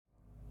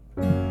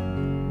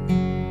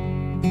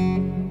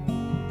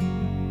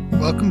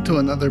Welcome to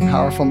another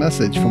powerful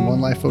message from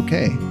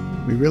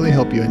OneLifeOK. We really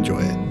hope you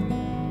enjoy it.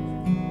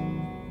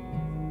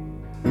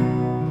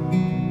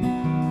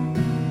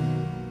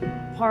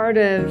 Part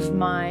of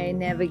my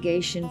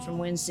navigation from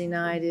Wednesday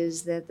night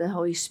is that the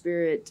Holy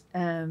Spirit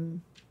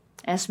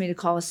asked me to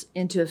call us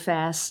into a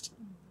fast.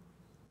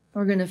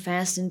 We're going to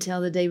fast until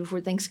the day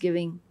before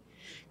Thanksgiving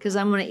because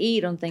I'm going to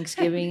eat on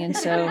Thanksgiving. And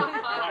so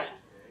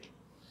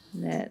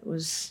that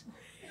was...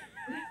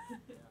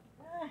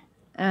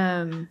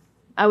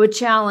 I would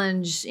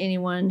challenge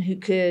anyone who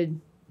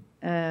could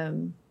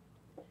to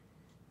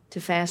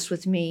fast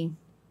with me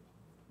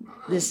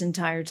this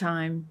entire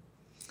time.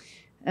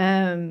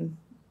 I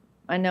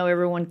know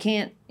everyone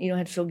can't. You don't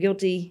have to feel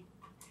guilty.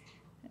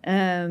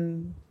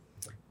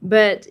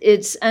 But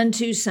it's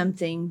unto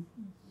something.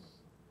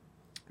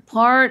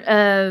 Part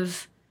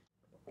of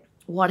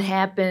what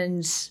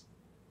happens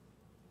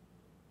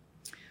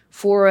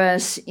for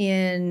us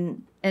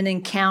in an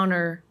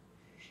encounter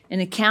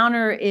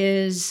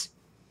is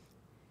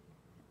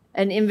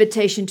an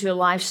invitation to a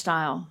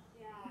lifestyle.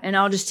 Yeah. And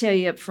I'll just tell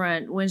you up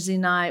front, Wednesday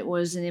night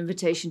was an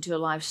invitation to a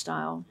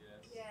lifestyle.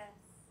 Yes.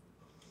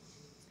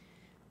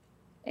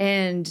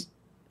 And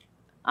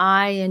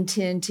I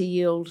intend to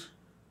yield.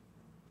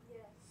 Yes.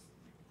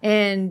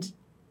 And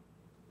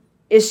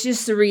it's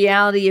just the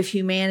reality of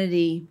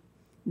humanity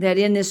that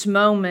in this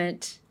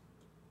moment,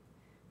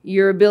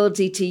 your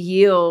ability to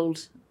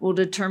yield will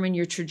determine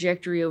your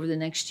trajectory over the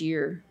next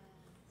year.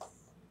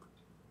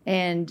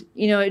 And,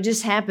 it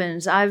just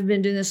happens. I've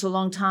been doing this a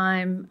long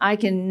time. I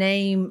can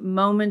name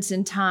moments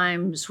and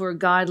times where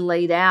God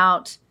laid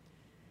out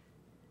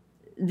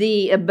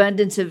the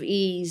abundance of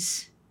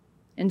ease.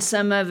 And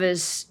some of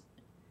us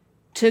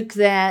took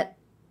that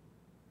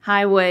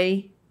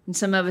highway and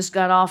some of us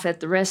got off at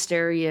the rest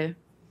area.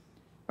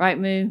 Right,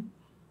 Moo?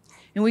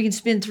 And we can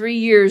spend 3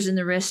 years in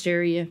the rest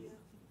area.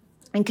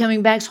 And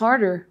coming back's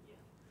harder.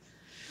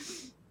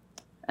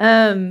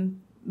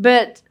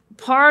 But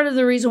part of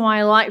the reason why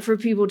I like for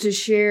people to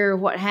share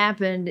what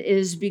happened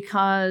is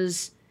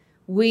because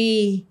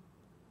it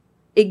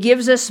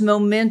gives us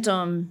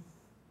momentum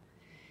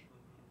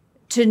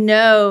to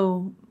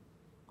know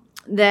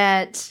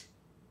that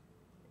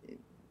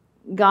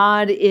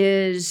God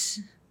is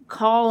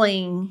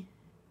calling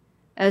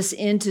us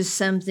into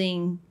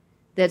something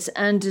that's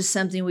unto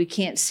something we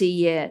can't see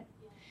yet.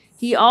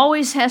 He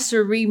always has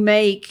to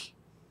remake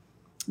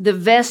the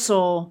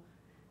vessel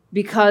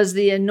because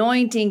the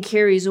anointing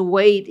carries a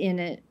weight in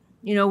it.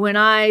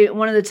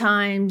 One of the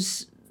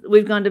times,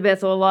 we've gone to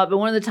Bethel a lot, but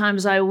one of the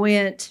times I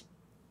went,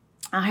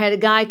 I had a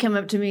guy come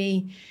up to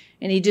me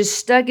and he just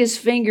stuck his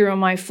finger on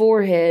my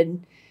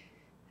forehead.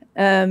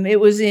 It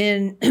was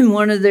in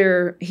one of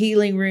their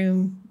healing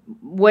room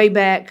way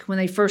back when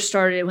they first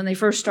started it. When they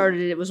first started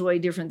it, it was way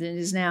different than it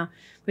is now.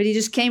 But he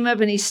just came up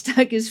and he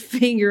stuck his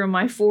finger on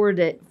my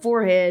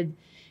forehead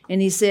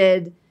and he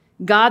said,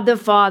 "God the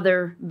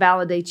Father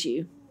validates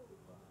you."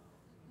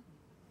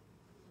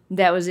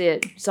 That was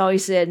it. That's all he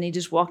said, and he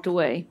just walked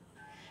away.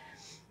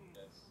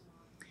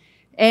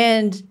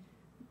 And,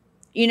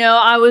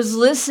 I was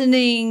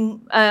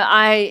listening.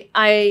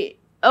 I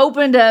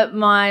opened up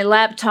my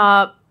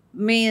laptop.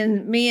 Me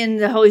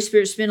and the Holy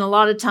Spirit spent a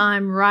lot of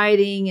time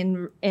writing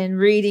and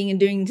reading and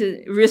doing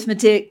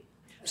arithmetic.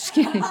 Just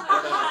kidding.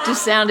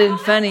 Just sounded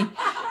funny.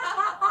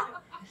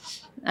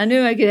 I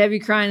knew I could have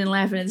you crying and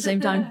laughing at the same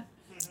time.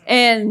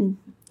 And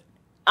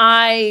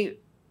I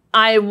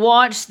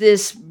watched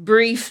this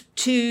brief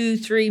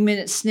 2-3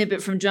 minute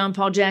snippet from John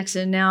Paul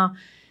Jackson. Now,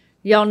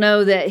 y'all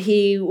know that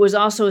he was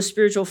also a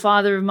spiritual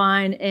father of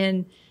mine,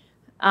 and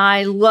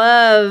I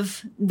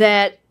love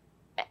that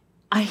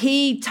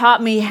he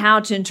taught me how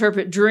to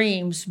interpret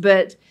dreams,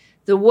 but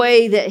the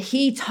way that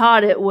he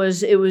taught it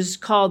was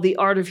called the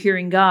art of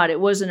hearing God. It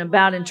wasn't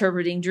about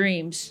interpreting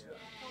dreams.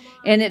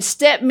 And it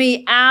stepped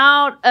me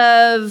out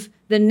of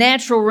the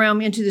natural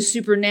realm into the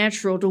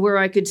supernatural to where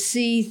I could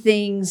see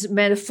things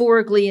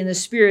metaphorically in the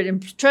spirit.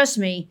 And trust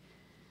me,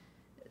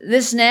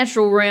 this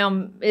natural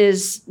realm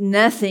is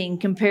nothing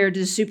compared to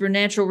the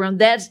supernatural realm.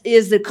 That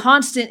is the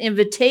constant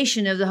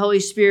invitation of the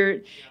Holy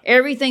Spirit.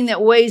 Everything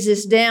that weighs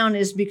us down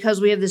is because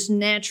we have this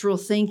natural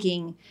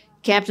thinking.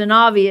 Captain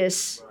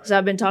Obvious, as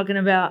I've been talking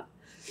about.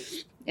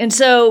 And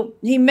so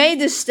he made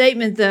this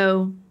statement,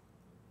 though,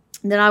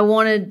 that I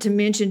wanted to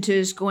mention to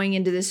us going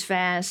into this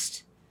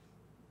fast.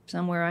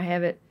 Somewhere I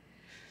have it.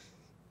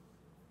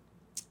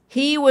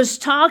 He was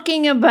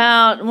talking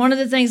about, one of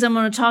the things I'm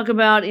going to talk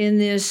about in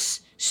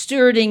this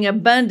stewarding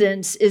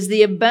abundance is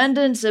the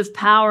abundance of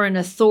power and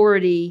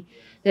authority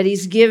that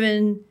he's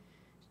given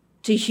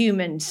to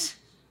humans.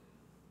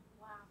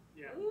 Wow.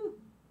 Yeah.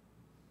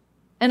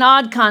 An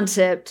odd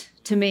concept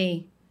to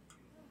me.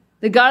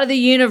 The God of the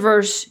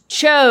universe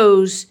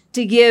chose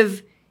to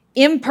give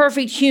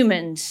imperfect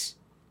humans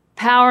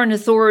power and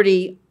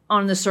authority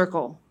on the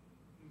circle.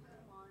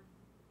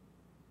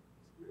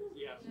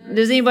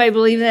 Does anybody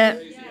believe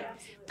that? Yeah.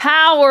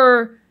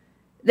 Power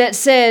that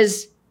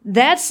says,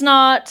 that's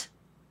not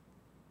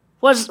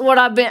what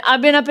I've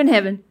been up in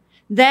heaven.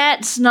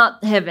 That's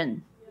not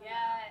heaven.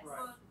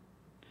 Yes.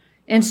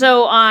 And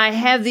so I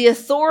have the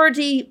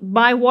authority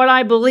by what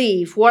I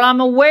believe, what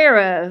I'm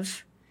aware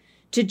of,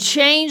 to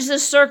change the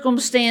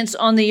circumstance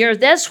on the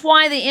earth. That's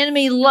why the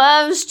enemy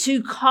loves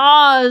to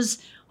cause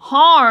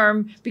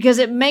harm, because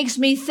it makes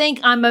me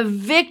think I'm a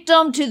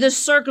victim to the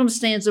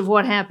circumstance of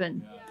what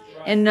happened.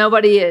 And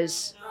nobody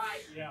is.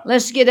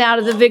 Let's get out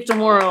of the victim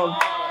world.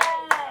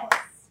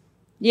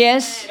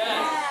 Yes?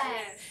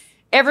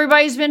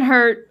 Everybody's been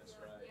hurt.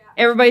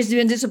 Everybody's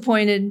been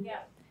disappointed.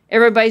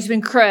 Everybody's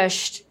been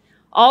crushed.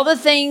 All the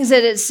things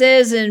that it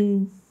says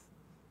in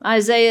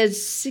Isaiah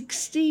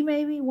 60,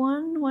 maybe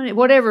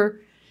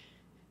whatever,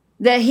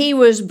 that he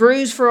was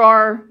bruised for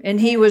our, and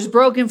he was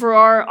broken for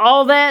our,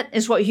 all that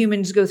is what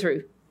humans go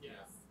through.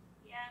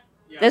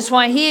 That's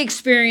why he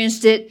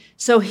experienced it,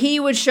 so he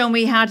would show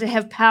me how to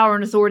have power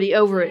and authority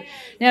over it.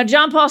 Now,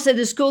 John Paul said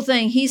this cool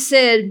thing. He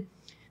said,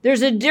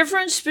 there's a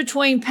difference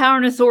between power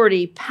and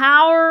authority.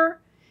 Power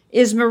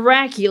is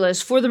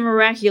miraculous, for the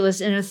miraculous,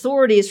 and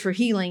authority is for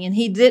healing. And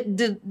he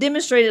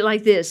demonstrated it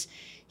like this.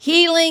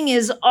 Healing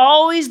is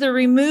always the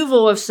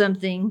removal of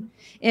something,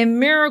 and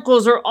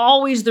miracles are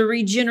always the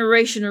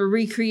regeneration or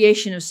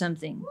recreation of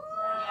something.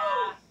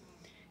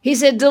 He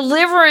said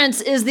deliverance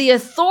is the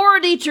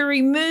authority to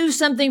remove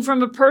something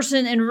from a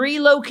person and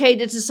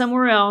relocate it to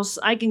somewhere else.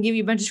 I can give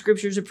you a bunch of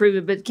scriptures to prove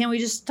it, but can we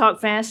just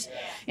talk fast?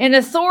 And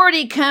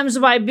authority comes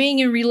by being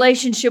in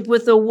relationship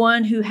with the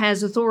one who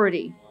has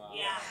authority.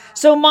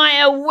 So my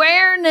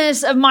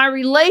awareness of my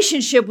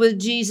relationship with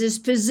Jesus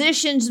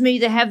positions me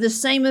to have the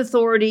same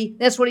authority.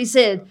 That's what he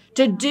said,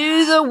 to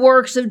do the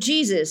works of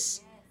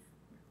Jesus.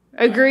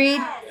 Agreed?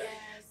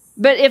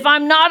 But if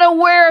I'm not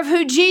aware of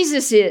who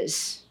Jesus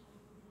is,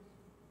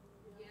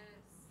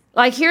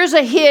 like, here's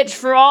a hitch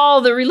for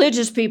all the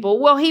religious people.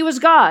 Well, he was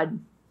God.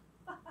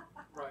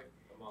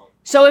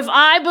 So if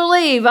I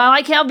believe, I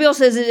like how Bill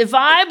says it, if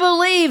I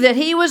believe that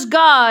he was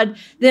God,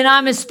 then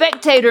I'm a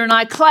spectator and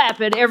I clap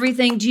at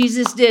everything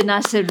Jesus did. And I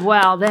said,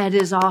 wow, that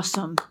is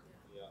awesome.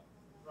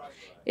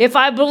 If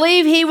I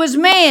believe he was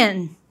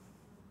man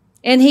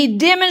and he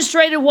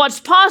demonstrated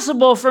what's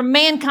possible for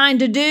mankind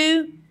to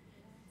do,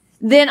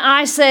 then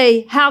I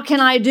say, how can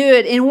I do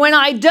it? And when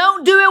I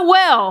don't do it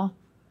well,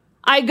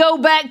 I go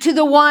back to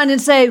the one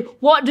and say,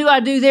 what do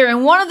I do there?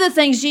 And one of the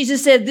things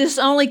Jesus said, this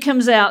only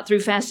comes out through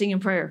fasting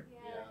and prayer.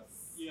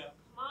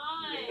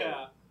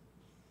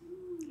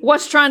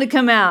 What's trying to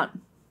come out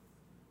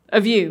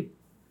of you?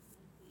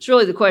 It's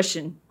really the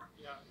question.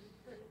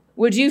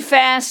 Would you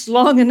fast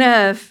long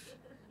enough?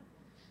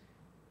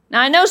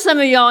 Now, I know some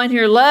of y'all in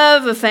here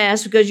love a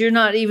fast because you're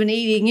not even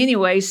eating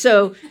anyway.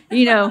 So,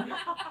 you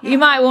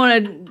might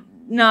want to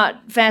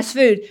not fast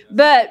food.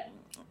 But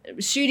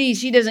Shooty,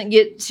 she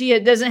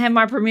doesn't have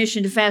my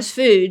permission to fast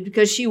food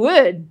because she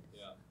would.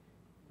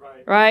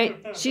 Right?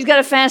 She's got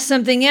to fast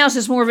something else.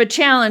 It's more of a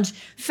challenge.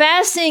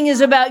 Fasting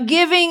is about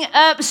giving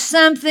up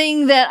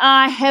something that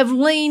I have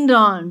leaned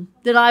on,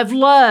 that I've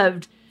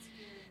loved,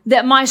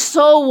 that my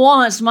soul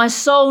wants, my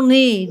soul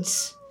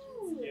needs.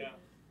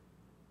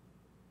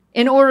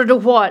 In order to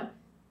what?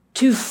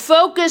 To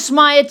focus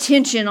my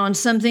attention on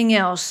something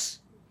else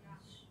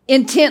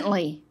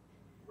intently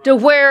to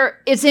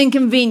where it's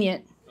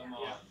inconvenient.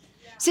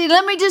 See,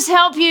 let me just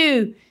help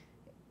you.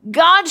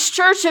 God's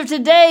church of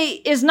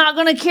today is not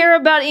going to care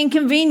about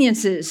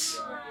inconveniences.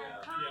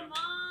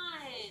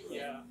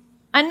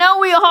 I know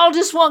we all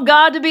just want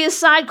God to be a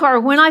sidecar.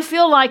 When I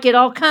feel like it,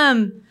 I'll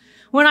come.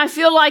 When I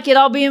feel like it,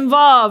 I'll be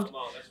involved.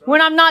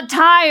 When I'm not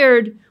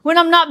tired, when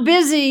I'm not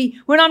busy,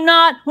 when I'm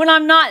not.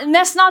 And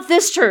that's not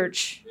this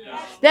church.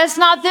 That's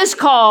not this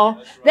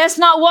call. That's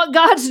not what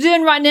God's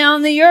doing right now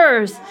on the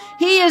earth.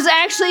 He is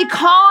actually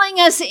calling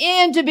us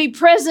in to be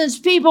presence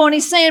people. And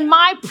he's saying,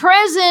 my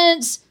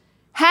presence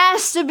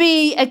has to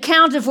be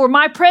accounted for.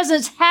 My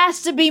presence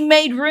has to be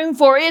made room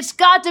for. It's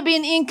got to be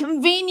an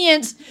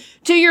inconvenience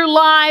to your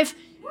life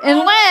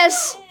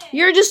unless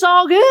you're just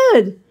all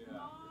good.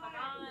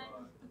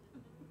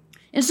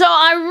 And so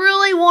I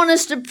really want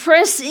us to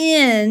press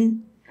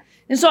in.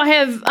 And so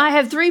I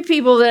have 3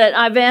 people that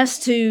I've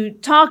asked to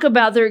talk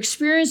about their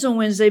experience on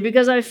Wednesday,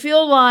 because I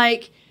feel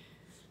like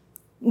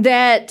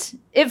that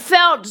it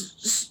felt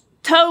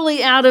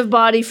totally out of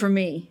body for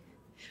me.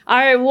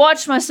 I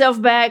watched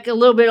myself back a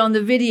little bit on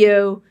the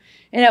video,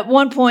 and at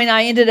one point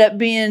I ended up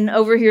being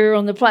over here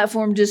on the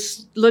platform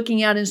just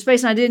looking out in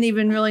space, and I didn't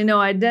even really know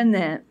I'd done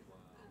that.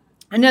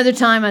 Another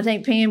time, I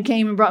think Pam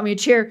came and brought me a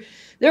chair.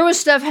 There was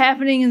stuff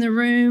happening in the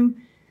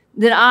room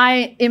that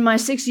I, in my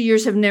 60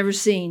 years, have never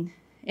seen.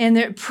 And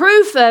the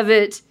proof of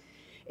it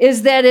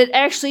is that it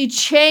actually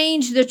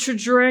changed the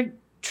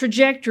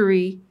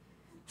trajectory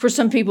for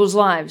some people's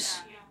lives.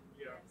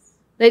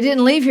 They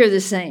didn't leave here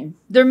the same.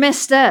 They're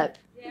messed up.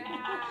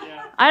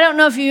 I don't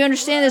know if you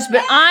understand this,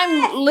 but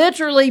I'm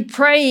literally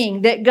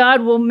praying that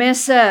God will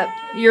mess up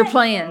your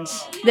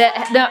plans that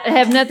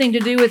have nothing to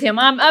do with him.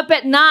 I'm up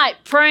at night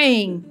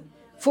praying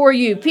for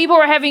you. People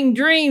are having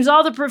dreams.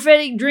 All the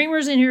prophetic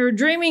dreamers in here are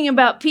dreaming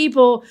about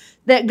people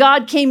that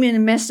God came in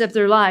and messed up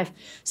their life.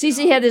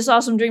 Cece had this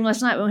awesome dream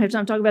last night. We don't have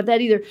time to talk about that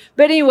either.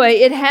 But anyway,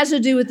 it has to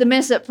do with the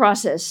mess up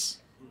process.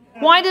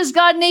 Why does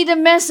God need to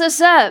mess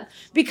us up?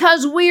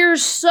 Because we're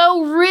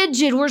so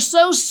rigid. We're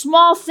so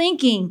small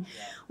thinking.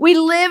 We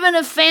live in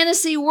a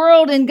fantasy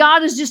world and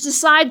God is just a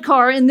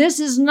sidecar. And this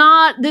is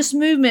not this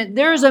movement.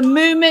 There's a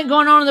movement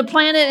going on the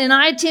planet and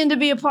I tend to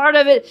be a part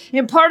of it.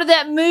 And part of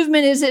that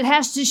movement is it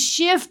has to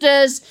shift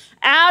us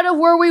out of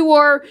where we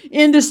were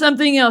into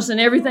something else and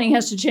everything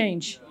has to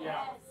change.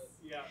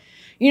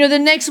 You know, the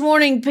next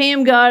morning,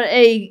 Pam got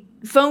a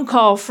phone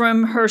call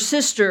from her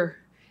sister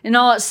and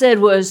all it said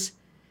was,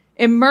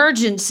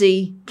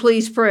 "Emergency,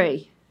 please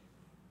pray."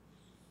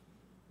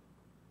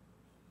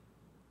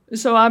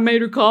 So I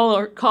made her call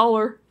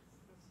her.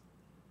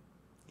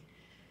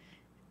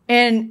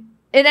 And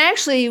it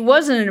actually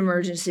wasn't an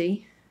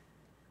emergency.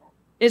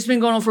 It's been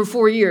going on for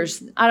 4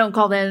 years. I don't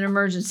call that an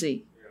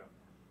emergency.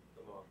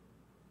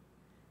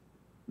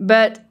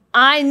 But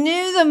I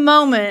knew the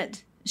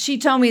moment she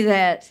told me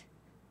that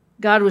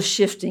God was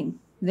shifting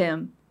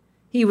them.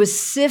 He was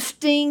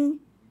sifting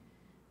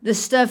the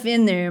stuff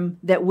in them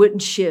that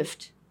wouldn't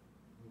shift.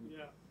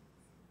 Yeah.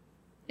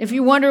 If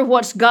you wonder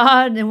what's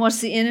God and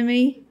what's the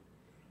enemy,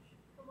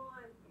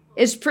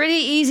 it's pretty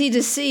easy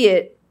to see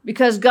it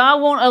because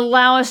God won't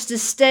allow us to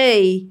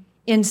stay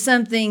in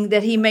something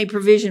that He made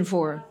provision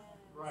for.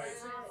 Right.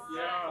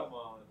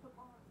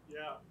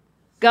 Yeah.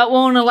 God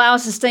won't allow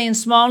us to stay in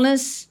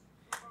smallness.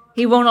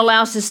 He won't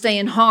allow us to stay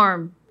in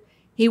harm.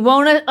 He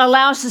won't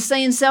allow us to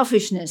stay in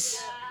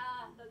selfishness.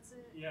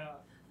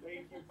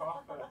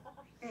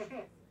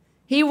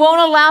 He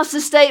won't allow us to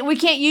stay. We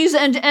can't use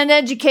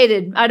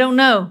uneducated. I don't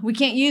know. We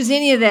can't use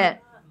any of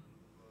that.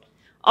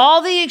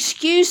 All the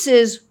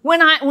excuses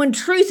when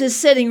truth is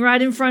sitting right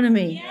in front of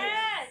me.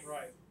 Yes.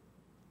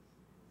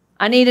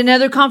 I need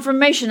another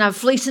confirmation. I'm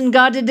fleecing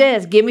God to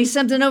death. Give me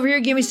something over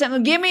here. Give me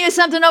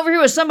something over here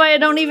with somebody I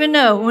don't even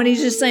know. When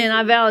He's just saying,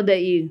 I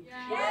validate you.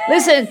 Yes.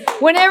 Listen,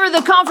 whenever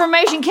the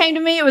confirmation came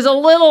to me, it was a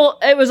little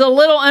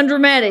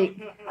undramatic.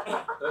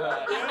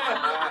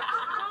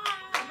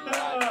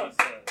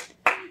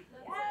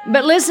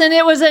 But listen,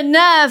 it was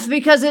enough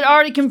because it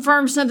already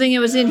confirmed something that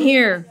was in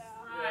here.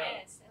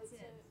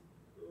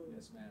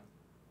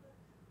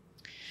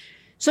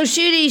 So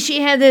Shooty,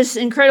 she had this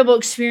incredible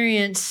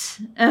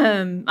experience.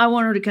 I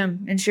want her to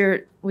come and share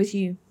it with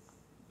you.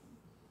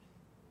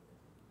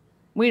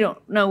 We don't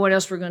know what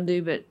else we're going to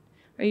do, but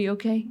are you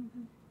okay?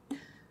 Do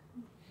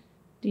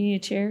you need a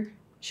chair?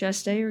 Should I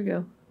stay or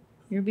go?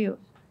 Your deal.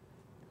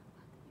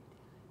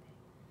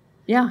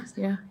 Yeah.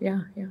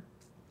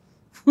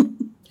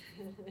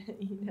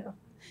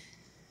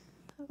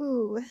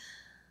 Ooh.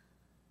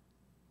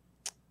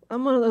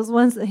 I'm one of those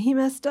ones that he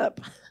messed up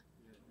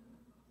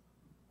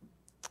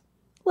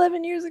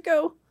 11 years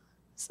ago.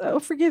 So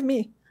forgive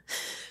me.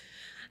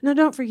 No,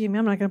 don't forgive me.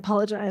 I'm not going to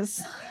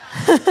apologize.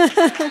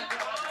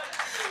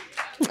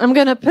 I'm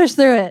going to push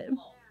through it.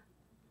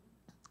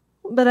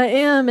 But I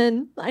am,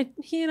 and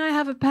he and I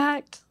have a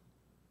pact.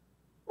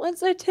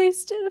 Once I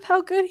tasted of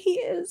how good he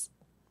is,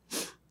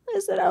 I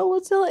said, I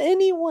will tell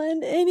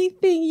anyone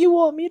anything you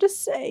want me to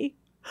say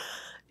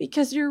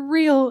because you're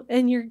real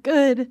and you're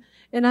good,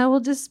 and I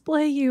will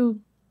display you.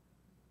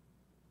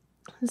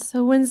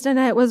 So Wednesday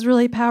night was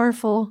really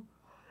powerful,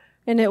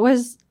 and it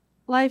was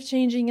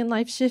life-changing and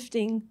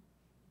life-shifting.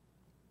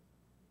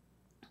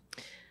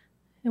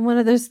 And one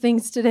of those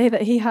things today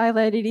that he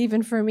highlighted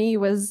even for me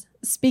was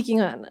speaking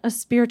on a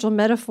spiritual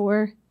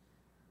metaphor,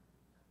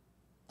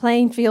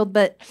 playing field,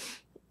 but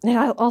it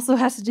also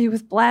has to do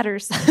with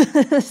bladders.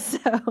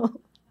 So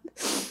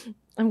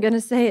I'm going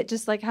to say it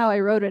just like how I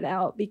wrote it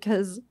out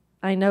because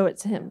I know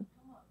it's him.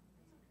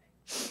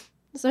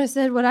 So I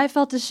said what I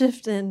felt a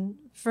shift in,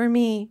 for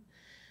me,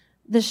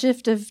 the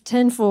shift of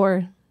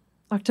 10/4,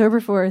 October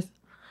 4th,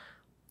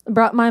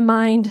 brought my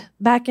mind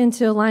back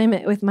into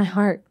alignment with my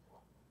heart.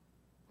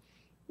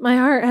 My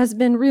heart has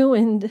been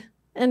ruined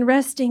and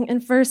resting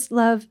in first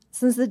love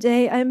since the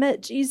day I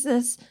met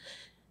Jesus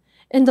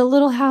in the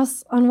little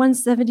house on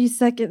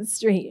 172nd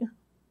Street.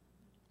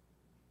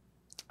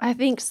 I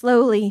think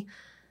slowly,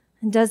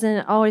 and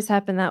doesn't always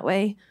happen that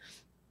way.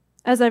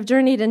 As I've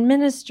journeyed in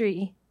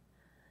ministry,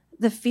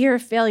 the fear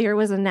of failure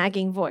was a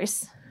nagging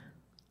voice.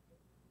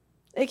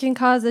 It can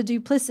cause a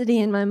duplicity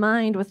in my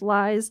mind with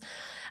lies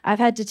I've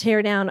had to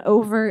tear down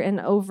over and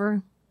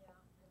over.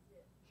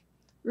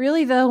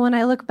 Really, though, when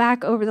I look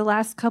back over the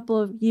last couple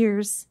of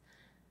years,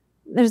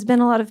 there's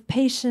been a lot of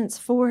patience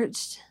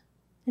forged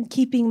and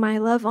keeping my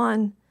love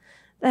on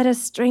that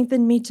has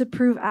strengthened me to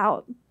prove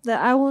out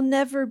that I will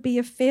never be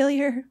a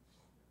failure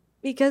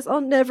because I'll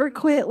never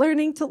quit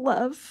learning to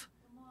love.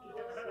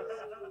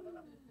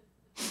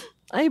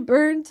 I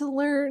burn to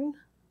learn.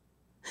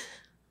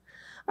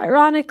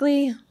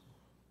 Ironically,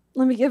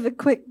 let me give a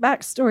quick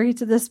backstory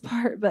to this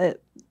part,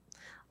 but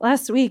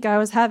last week I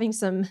was having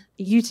some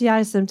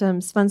UTI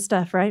symptoms, fun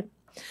stuff, right?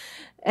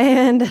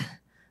 And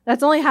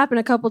that's only happened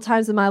a couple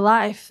times in my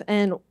life.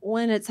 And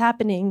when it's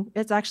happening,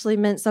 it's actually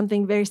meant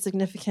something very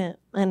significant.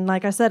 And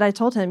like I said, I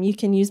told him, you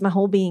can use my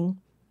whole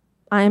being.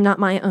 I am not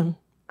my own.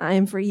 I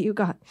am for you,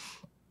 God.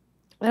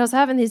 But I was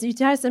having these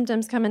UTI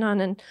symptoms coming on,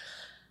 and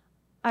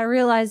I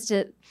realized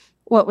it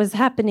what was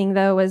happening,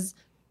 though, was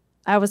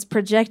I was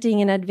projecting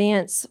in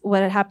advance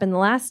what had happened the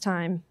last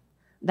time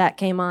that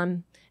came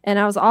on. And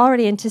I was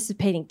already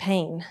anticipating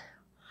pain.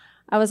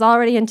 I was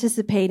already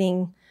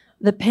anticipating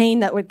the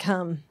pain that would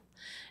come.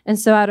 And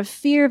so out of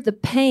fear of the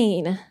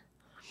pain,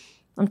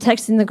 I'm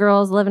texting the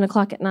girls 11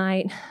 o'clock at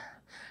night.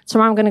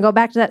 Tomorrow I'm going to go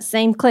back to that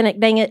same clinic,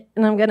 dang it,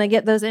 and I'm going to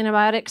get those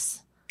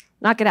antibiotics.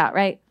 Knock it out,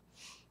 right?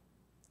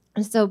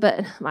 And so,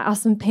 but my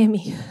awesome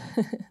Pammy,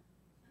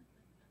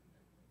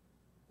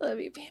 love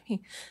you,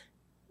 Pammy.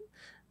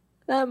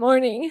 That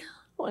morning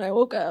when I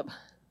woke up,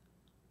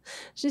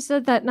 she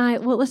said that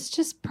night, well, let's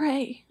just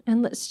pray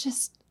and let's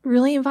just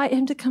really invite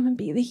him to come and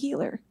be the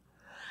healer.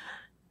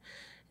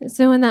 And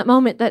so in that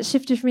moment, that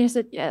shifted for me. I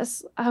said,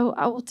 yes, I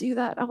will do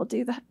that. I will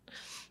do that.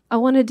 I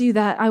want to do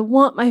that. I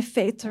want my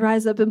faith to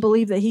rise up and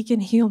believe that he can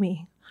heal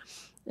me.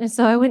 And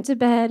so I went to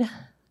bed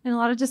in a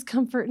lot of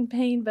discomfort and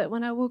pain. But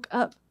when I woke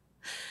up,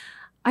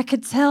 I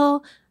could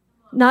tell,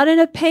 not in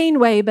a pain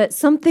way, but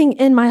something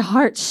in my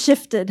heart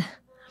shifted.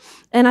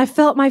 And I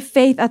felt my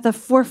faith at the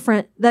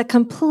forefront that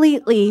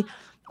completely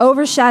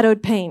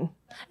overshadowed pain.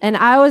 And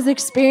I was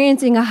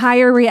experiencing a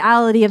higher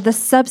reality of the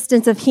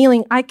substance of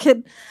healing. I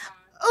could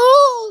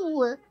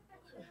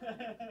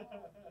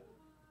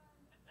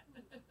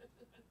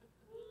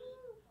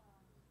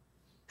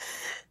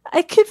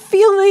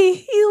feel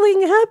the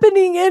healing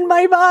happening in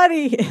my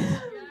body.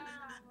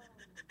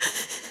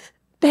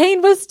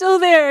 Pain was still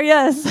there,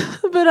 yes,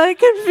 but I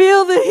could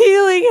feel the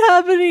healing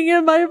happening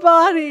in my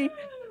body.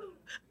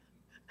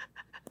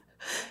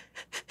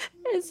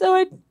 And so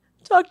I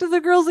talked to the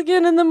girls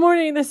again in the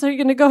morning. They said, are you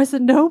going to go? I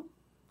said, nope,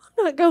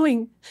 I'm not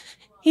going.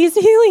 He's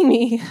healing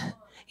me.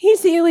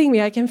 He's healing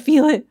me. I can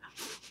feel it.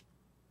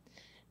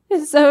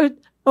 And so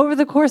over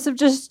the course of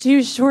just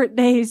 2 short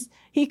days,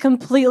 he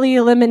completely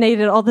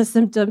eliminated all the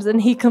symptoms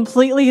and he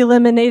completely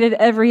eliminated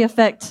every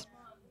effect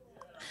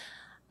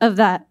of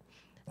that.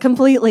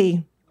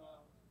 Completely.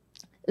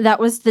 That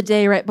was the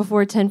day right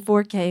before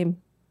 10-4 came.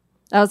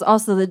 That was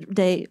also the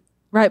day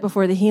right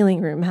before the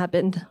healing room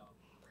happened.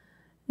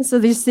 And so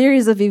these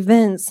series of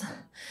events,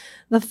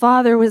 the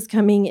Father was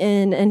coming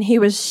in and he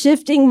was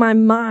shifting my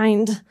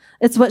mind.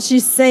 It's what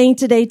she's saying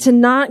today, to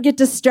not get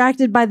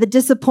distracted by the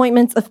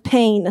disappointments of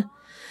pain.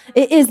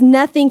 It is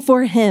nothing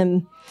for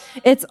him.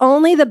 It's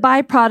only the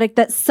byproduct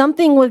that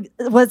something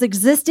was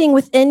existing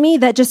within me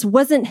that just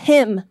wasn't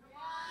him.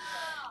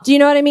 Do you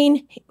know what I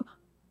mean?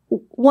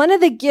 One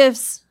of the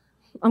gifts,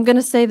 I'm going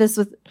to say this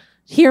with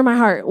hear my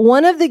heart.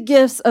 One of the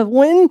gifts of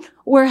when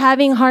we're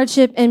having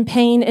hardship and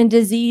pain and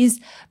disease,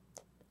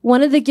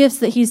 one of the gifts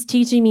that he's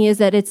teaching me is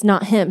that it's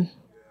not him.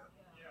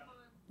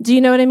 Do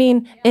you know what I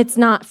mean? It's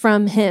not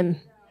from him.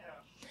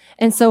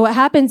 And so what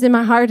happens in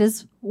my heart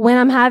is when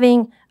I'm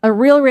having a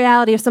real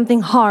reality of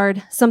something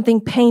hard, something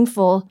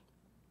painful,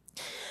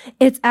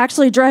 it's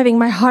actually driving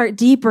my heart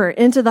deeper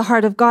into the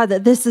heart of God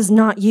that this is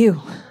not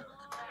you.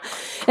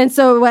 And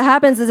so what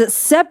happens is it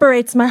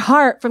separates my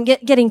heart from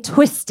getting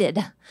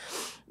twisted,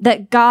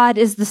 that God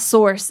is the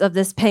source of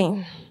this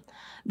pain,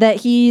 that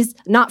he's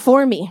not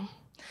for me,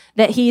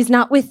 that he's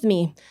not with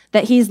me,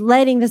 that he's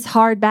letting this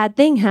hard, bad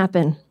thing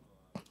happen.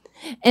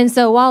 And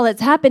so while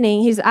it's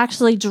happening, he's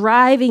actually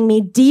driving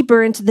me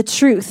deeper into the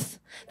truth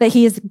that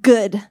he is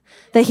good,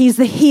 that he's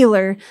the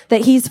healer,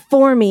 that he's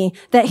for me,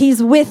 that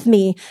he's with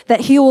me,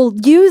 that he will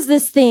use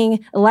this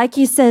thing, like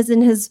he says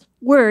in his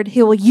word,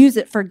 he will use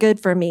it for good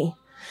for me.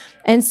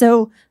 And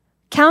so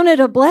count it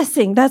a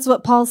blessing. That's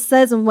what Paul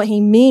says and what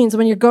he means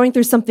when you're going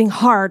through something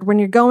hard, when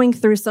you're going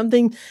through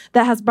something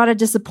that has brought a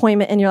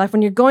disappointment in your life,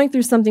 when you're going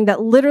through something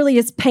that literally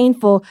is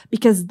painful,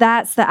 because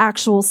that's the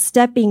actual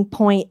stepping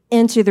point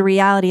into the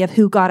reality of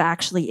who God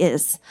actually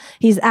is.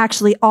 He's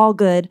actually all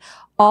good,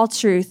 all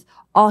truth,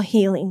 all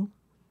healing,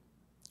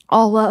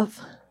 all love.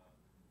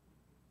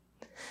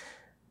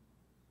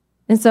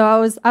 And so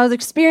I was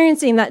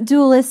experiencing that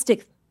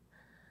dualistic,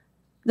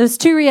 those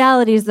two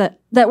realities that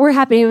were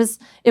happening. It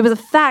was a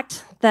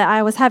fact that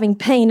I was having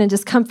pain and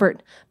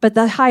discomfort, but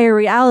the higher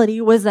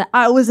reality was that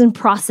I was in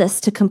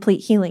process to complete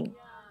healing.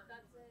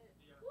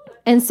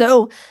 And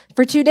so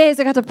for 2 days,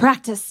 I got to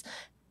practice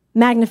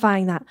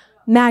magnifying that.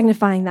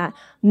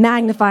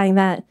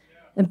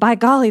 And by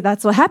golly,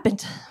 that's what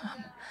happened.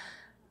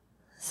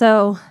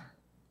 So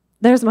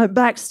there's my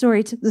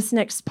backstory to this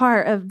next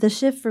part of the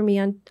shift for me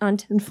on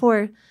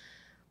 10-4.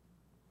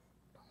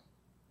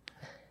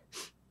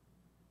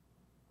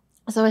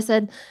 So I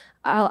said,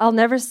 I'll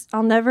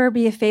never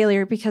be a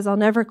failure because I'll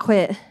never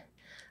quit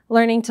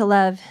learning to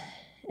love.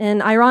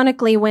 And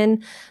ironically,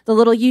 when the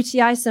little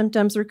UTI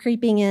symptoms were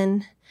creeping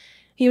in,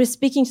 he was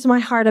speaking to my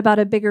heart about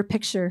a bigger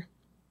picture.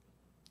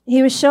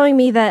 He was showing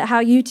me that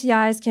how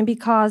UTIs can be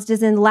caused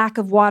is in lack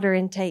of water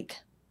intake.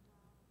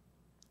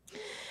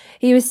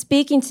 He was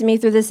speaking to me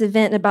through this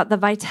event about the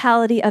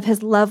vitality of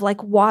his love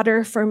like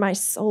water for my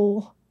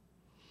soul.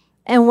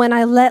 And when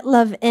I let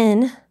love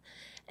in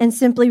and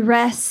simply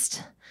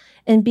rest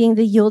in being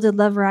the yielded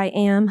lover I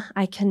am,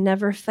 I can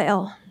never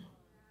fail.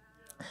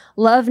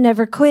 Love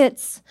never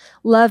quits.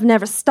 Love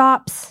never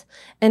stops.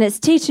 And it's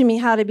teaching me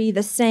how to be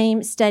the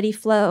same steady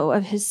flow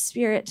of his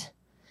Spirit.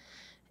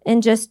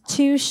 In just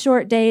 2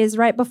 short days,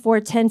 right before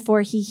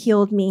 10:4, he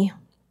healed me.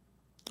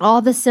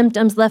 All the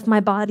symptoms left my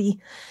body,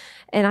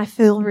 and I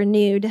feel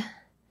renewed.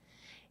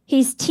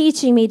 He's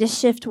teaching me to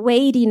shift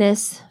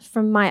weightiness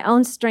from my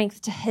own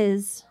strength to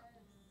his.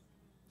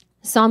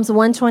 Psalms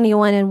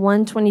 121 and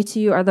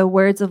 122 are the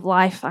words of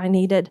life I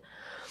needed.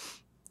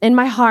 In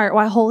my heart,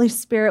 while Holy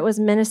Spirit was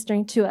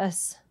ministering to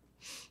us,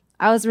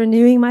 I was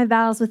renewing my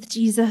vows with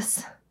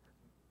Jesus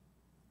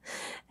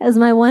as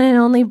my one and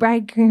only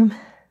bridegroom.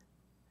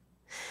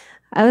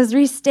 I was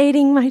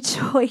restating my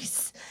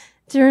choice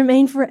to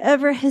remain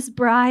forever his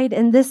bride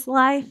in this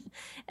life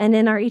and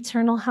in our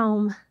eternal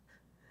home.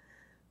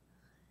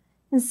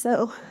 And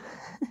so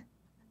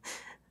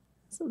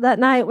that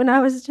night when I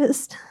was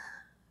just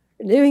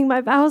renewing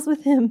my vows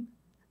with him,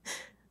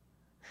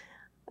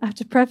 I have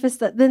to preface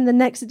that then the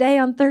next day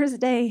on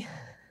Thursday,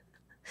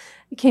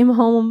 I came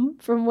home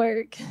from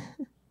work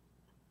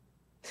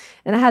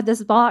and I had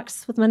this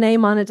box with my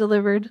name on it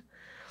delivered.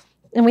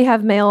 And we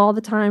have mail all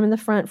the time in the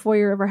front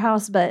foyer of our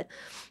house, but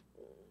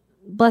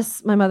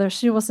bless my mother,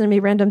 she will send me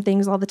random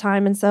things all the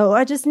time. And so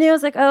I just knew, I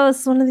was like, oh,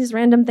 it's one of these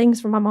random things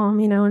from my mom,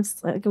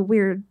 it's like a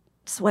weird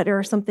sweater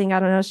or something. I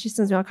don't know. She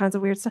sends me all kinds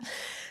of weird stuff.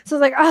 So I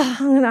was like,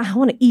 I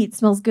want to eat. It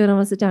smells good. I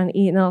want to sit down and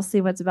eat, and I'll see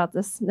what's about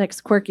this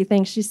next quirky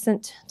thing she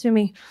sent to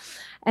me.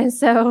 And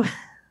so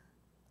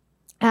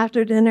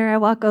after dinner, I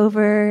walk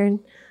over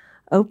and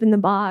open the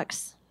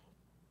box.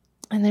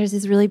 And there's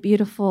these really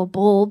beautiful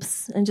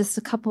bulbs and just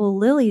a couple of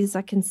lilies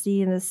I can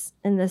see in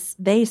this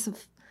vase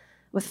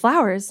with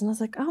flowers. And I was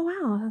like, oh,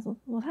 wow.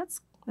 Well,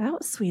 that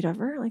was sweet of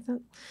her. Like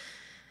that.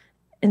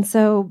 And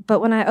so,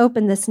 but when I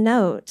opened this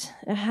note,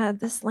 it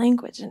had this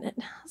language in it.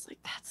 I was like,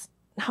 that's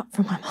not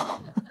from my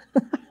mom.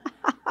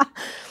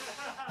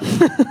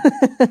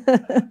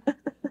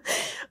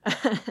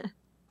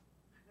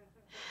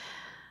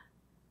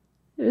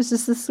 It was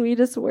just the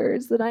sweetest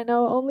words that I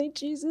know only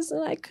Jesus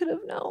and I could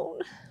have known.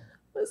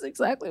 Was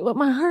exactly what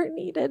my heart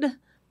needed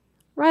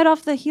right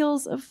off the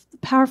heels of the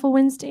powerful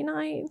Wednesday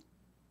night.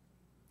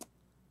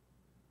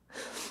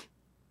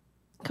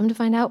 Come to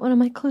find out, one of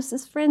my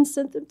closest friends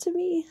sent them to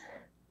me.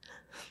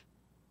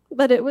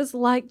 But it was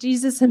like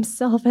Jesus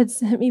himself had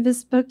sent me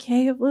this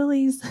bouquet of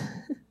lilies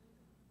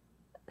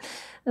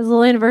as a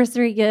little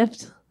anniversary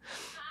gift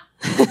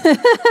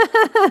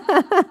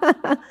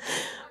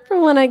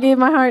from when I gave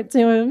my heart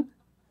to him.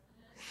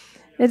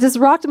 It just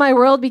rocked my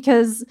world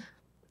because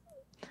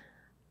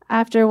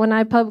after when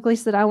I publicly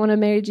said I want to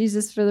marry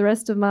Jesus for the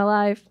rest of my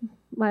life,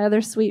 my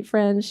other sweet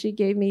friend, she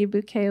gave me a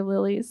bouquet of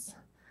lilies.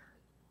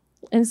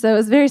 And so it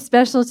was very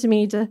special to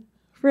me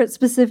for it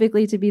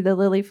specifically to be the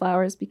lily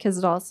flowers because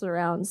it all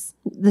surrounds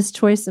this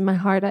choice in my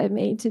heart I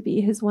made to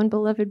be his one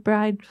beloved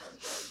bride.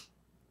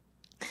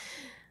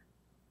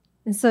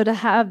 And so to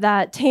have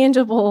that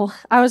tangible,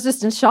 I was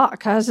just in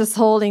shock. I was just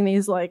holding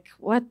these like,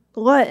 what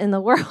in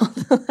the world?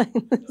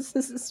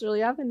 This is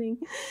really happening.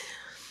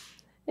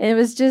 It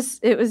was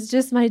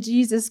just my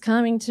Jesus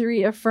coming to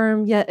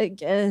reaffirm yet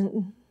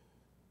again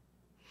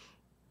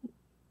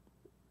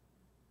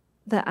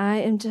that I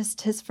am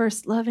just his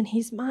first love and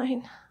he's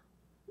mine.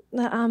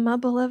 That I'm my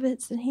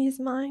beloved's and he's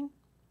mine.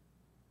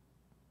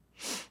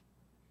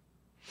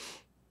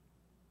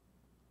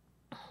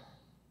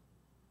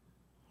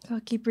 So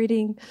I'll keep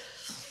reading.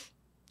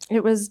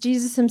 It was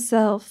Jesus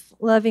himself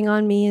loving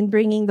on me and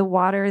bringing the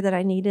water that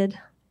I needed.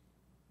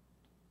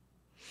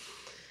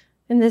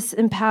 And this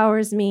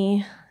empowers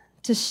me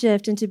to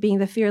shift into being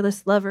the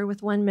fearless lover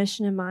with one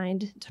mission in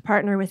mind, to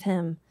partner with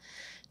him,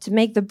 to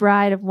make the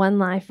bride of one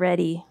life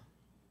ready.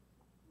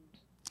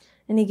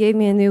 And he gave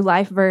me a new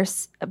life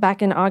verse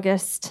back in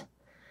August.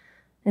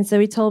 And so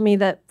he told me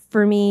that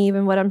for me,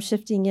 even what I'm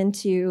shifting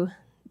into,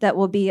 that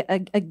will be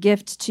a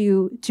gift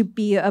to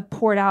be a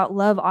poured out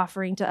love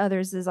offering to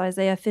others is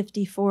Isaiah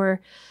 54.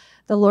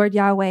 The Lord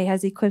Yahweh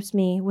has equipped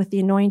me with the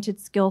anointed,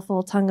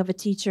 skillful tongue of a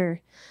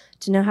teacher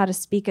to know how to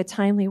speak a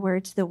timely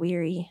word to the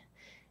weary.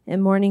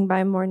 And morning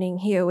by morning,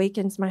 he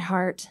awakens my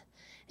heart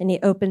and he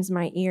opens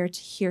my ear to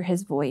hear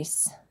his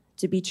voice,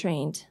 to be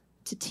trained,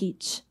 to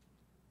teach.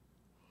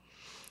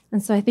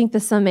 And so I think the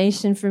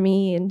summation for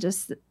me, and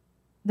just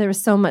there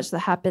was so much that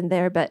happened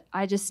there, but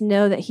I just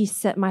know that he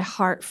set my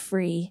heart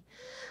free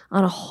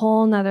on a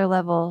whole nother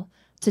level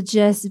to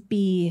just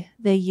be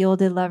the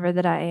yielded lover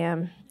that I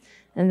am.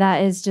 And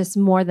that is just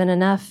more than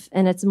enough.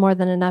 And it's more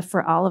than enough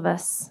for all of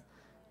us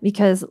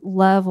because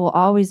love will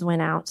always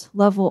win out.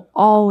 Love will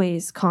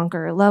always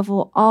conquer. Love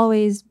will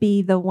always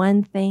be the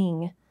one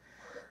thing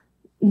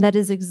that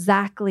is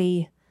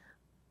exactly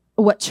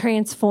what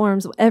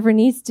transforms whatever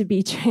needs to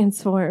be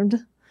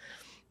transformed.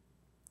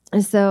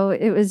 And so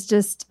it was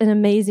just an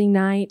amazing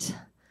night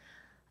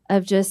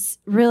of just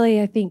really,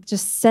 I think,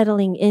 just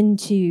settling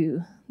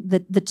into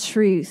the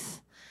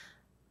truth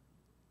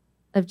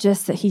of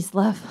just that he's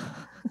love.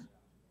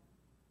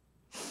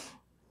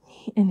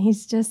 And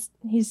he's just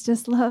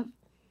love.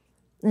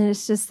 And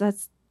it's just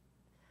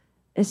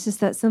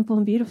that simple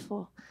and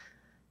beautiful.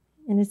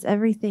 And it's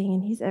everything,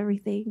 and he's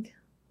everything.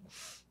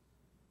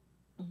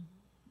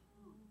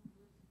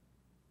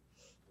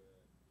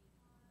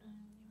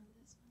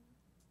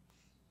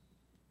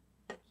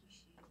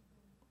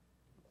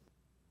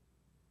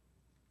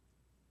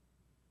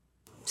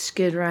 It's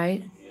good,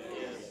 right?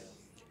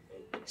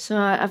 So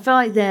I felt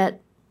like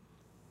that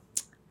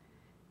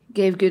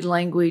gave good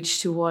language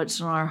to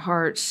what's on our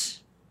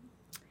hearts.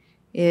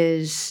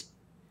 Is,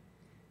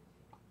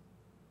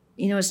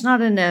 it's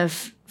not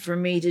enough for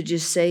me to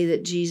just say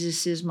that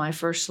Jesus is my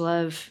first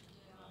love.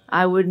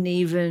 I wouldn't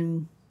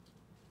even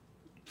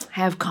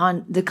have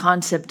the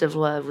concept of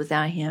love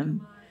without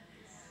him.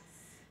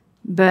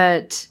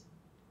 But,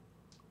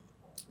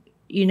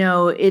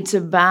 it's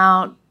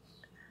about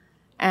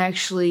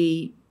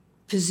actually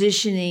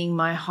positioning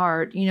my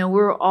heart.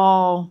 We're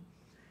all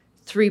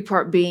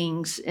three-part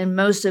beings, and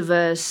most of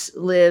us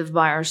live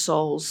by our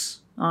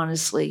souls,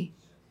 honestly.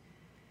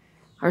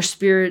 Our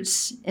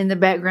spirit's in the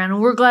background, and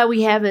we're glad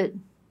we have it.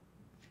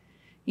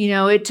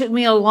 It took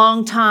me a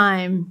long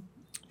time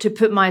to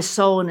put my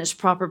soul in its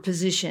proper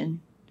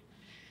position.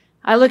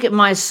 I look at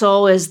my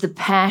soul as the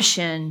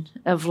passion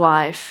of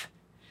life.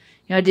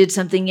 I did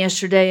something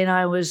yesterday, and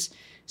I was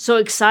so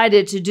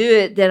excited to do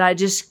it that I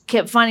just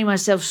kept finding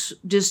myself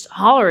just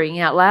hollering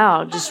out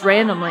loud, just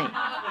randomly,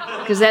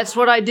 because that's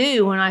what I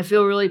do when I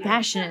feel really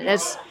passionate.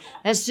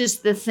 That's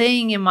just the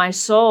thing in my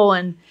soul.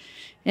 And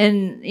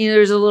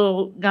there's a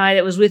little guy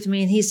that was with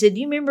me, and he said,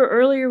 "You remember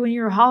earlier when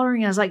you were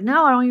hollering?" I was like,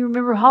 "No, I don't even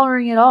remember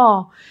hollering at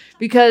all,"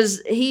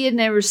 because he had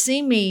never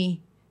seen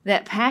me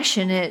that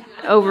passionate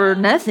over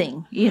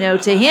nothing.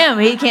 To him,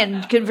 he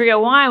couldn't figure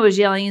out why I was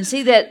yelling. And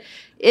see that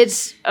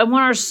it's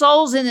when our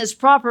soul's in its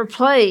proper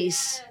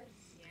place,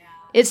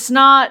 it's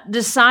not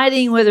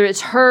deciding whether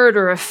it's hurt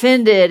or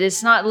offended.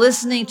 It's not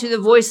listening to the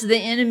voice of the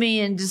enemy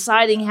and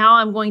deciding how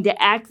I'm going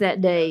to act that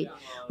day.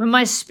 When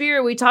my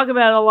spirit, we talk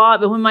about it a lot,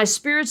 but when my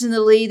spirit's in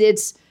the lead,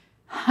 it's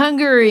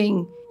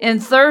hungering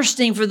and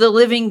thirsting for the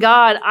living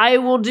God. I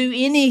will do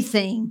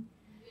anything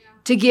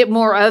to get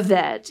more of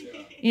that.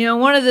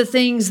 One of the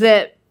things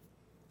that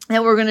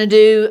we're going to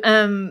do,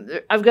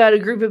 I've got a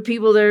group of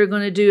people that are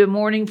going to do a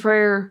morning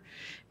prayer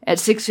at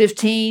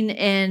 6:15,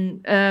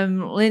 and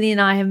Lenny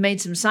and I have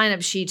made some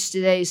sign-up sheets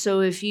today.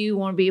 So if you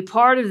want to be a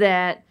part of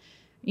that,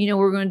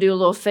 we're going to do a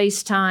little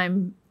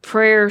FaceTime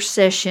prayer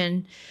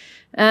session,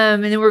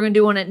 and then we're going to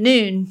do one at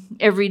noon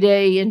every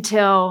day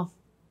until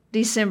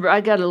December.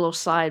 I got a little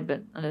slide,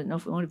 but I don't know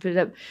if we want to put it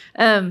up.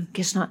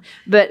 Guess not.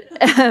 But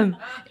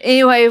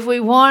anyway,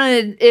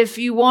 if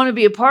you want to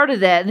be a part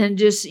of that, then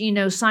just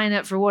sign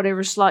up for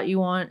whatever slot you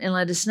want and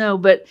let us know.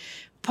 But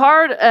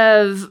part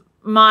of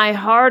my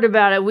heart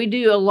about it, we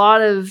do a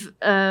lot of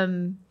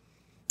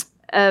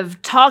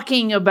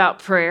talking about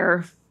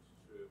prayer,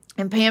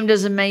 and Pam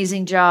does an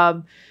amazing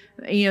job.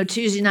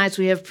 Tuesday nights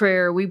we have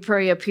prayer. We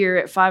pray up here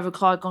at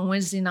 5:00 on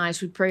Wednesday nights.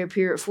 We pray up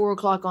here at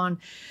 4:00 on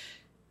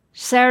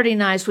Saturday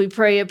nights. We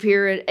pray up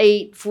here at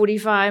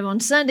 8:45 on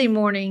Sunday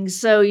mornings.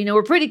 So,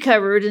 we're pretty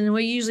covered. And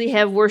we usually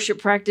have worship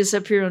practice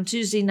up here on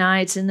Tuesday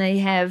nights, and they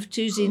have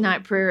Tuesday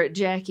night prayer at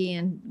Jackie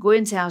and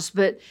Gwen's house.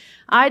 But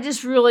I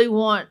just really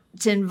want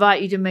to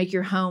invite you to make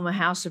your home a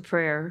house of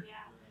prayer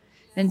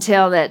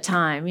until that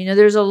time.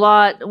 There's a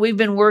lot. We've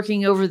been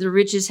working over the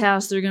Rich's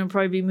house. They're going to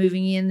probably be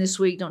moving in this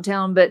week. Don't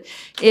tell them. But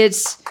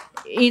it's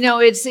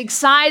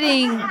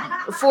exciting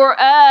for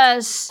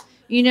us,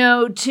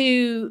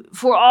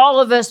 for all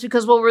of us,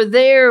 because while we're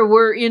there,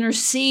 we're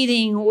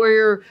interceding,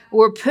 we're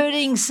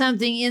putting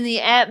something in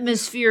the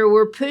atmosphere,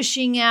 we're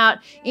pushing out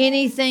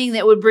anything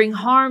that would bring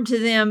harm to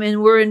them,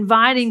 and we're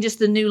inviting just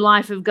the new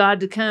life of God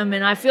to come.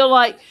 And I feel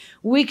like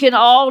we can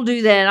all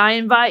do that. I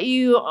invite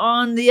you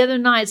on the other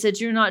nights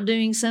that you're not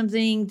doing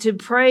something to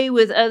pray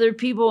with other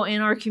people in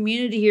our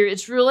community here.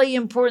 It's really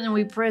important that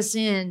we press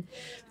in,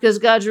 because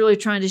God's really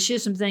trying to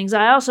shift some things.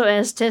 I also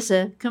asked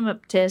Tessa, come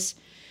up, Tess,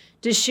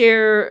 to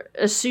share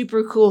a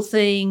super cool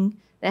thing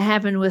that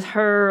happened with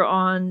her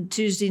on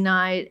Tuesday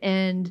night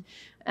and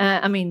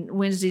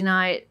Wednesday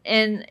night.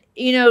 And,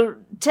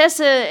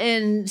 Tessa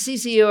and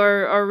Cece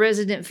are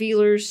resident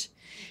feelers,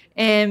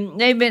 and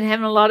they've been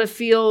having a lot of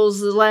feels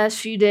the last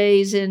few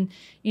days. And,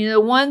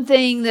 one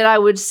thing that I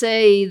would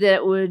say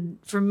that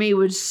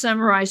would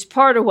summarize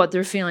part of what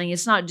they're feeling.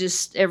 It's not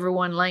just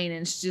everyone lane.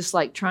 It's just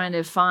like trying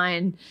to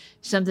find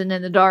something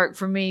in the dark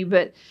for me,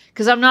 but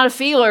because I'm not a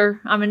feeler,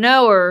 I'm a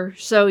knower.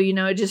 So,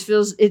 it just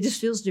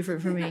feels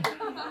different for me.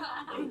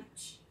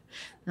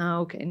 Oh,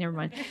 okay. Never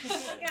mind.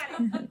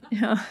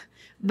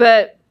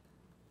 But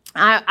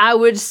I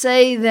would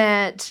say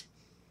that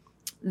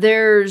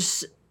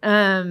there's,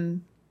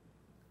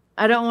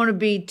 I don't want to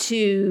be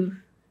too,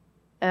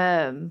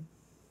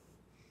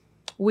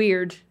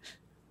 weird,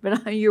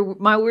 but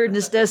my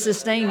weirdness does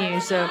sustain you.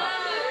 So,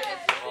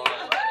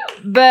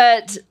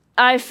 but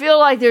I feel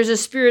like there's a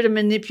spirit of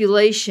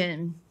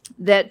manipulation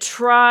that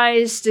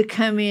tries to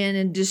come in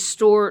and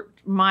distort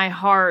my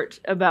heart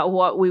about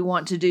what we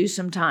want to do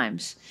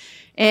sometimes.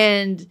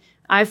 And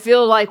I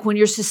feel like when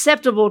you're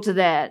susceptible to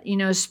that,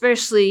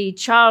 especially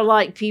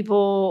childlike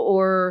people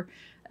or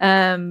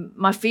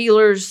my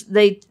feelers,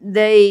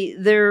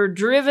 they're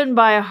driven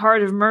by a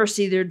heart of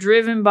mercy. They're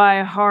driven by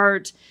a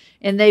heart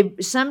And they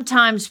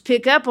sometimes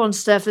pick up on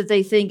stuff that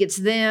they think it's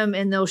them,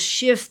 and they'll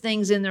shift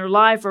things in their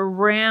life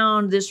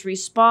around this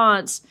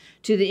response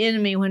to the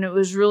enemy when it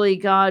was really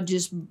God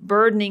just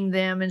burdening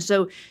them. And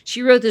so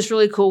she wrote this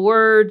really cool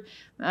word.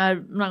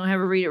 I'm not going to have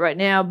her read it right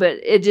now, but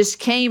it just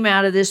came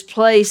out of this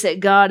place that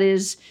God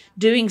is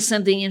doing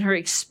something in her,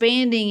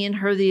 expanding in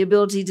her the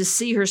ability to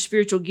see her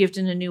spiritual gift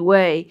in a new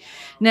way.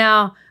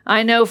 Now,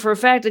 I know for a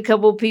fact a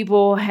couple of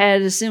people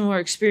had a similar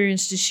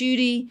experience to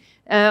Shooty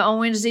on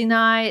Wednesday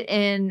night.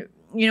 And,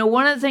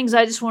 one of the things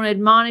I just want to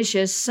admonish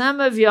is some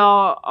of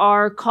y'all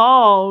are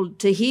called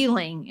to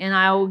healing. And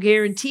I will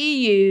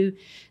guarantee you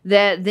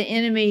that the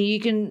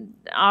enemy,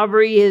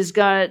 Aubrey has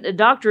got a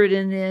doctorate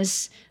in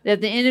this,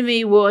 that the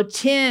enemy will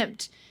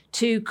attempt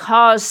to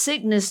cause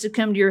sickness to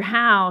come to your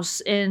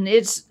house. And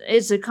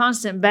it's a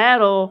constant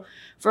battle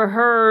for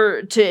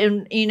her to,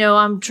 and,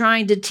 I'm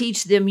trying to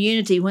teach them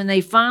unity. When they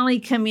finally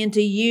come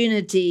into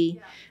unity,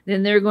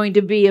 then they're going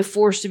to be a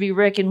force to be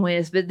reckoned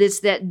with. But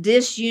it's that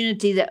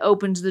disunity that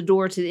opens the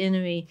door to the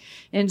enemy.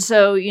 And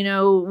so,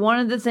 one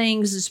of the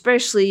things,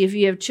 especially if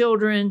you have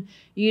children,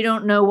 you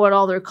don't know what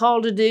all they're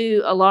called to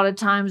do. A lot of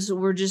times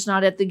we're just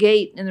not at the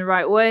gate in the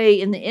right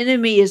way. And the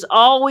enemy is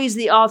always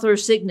the author of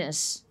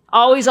sickness.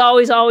 Always,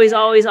 always, always,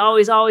 always,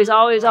 always, always,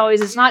 always, always.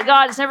 It's not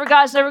God. It's never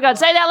God. It's never God.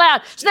 Say that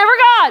loud. It's never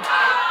God.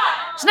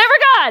 It's never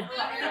God.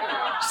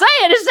 Say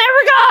it. It's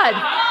never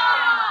God.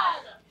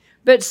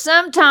 But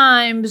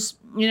sometimes,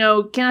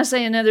 can I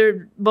say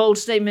another bold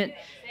statement?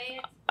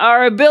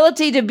 Our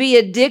ability to be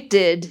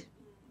addicted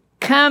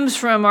comes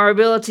from our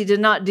ability to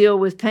not deal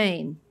with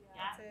pain.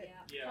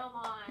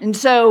 And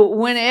so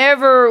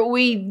whenever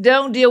we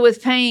don't deal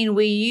with pain,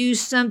 we use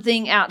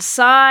something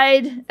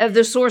outside of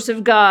the source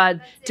of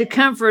God to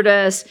comfort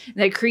us.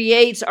 That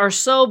creates, our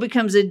soul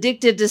becomes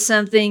addicted to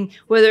something,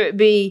 whether it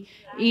be,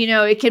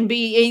 it can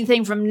be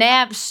anything from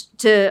naps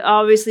to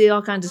obviously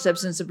all kinds of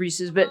substance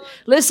abuses. But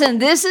listen,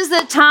 this is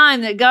the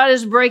time that God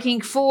is breaking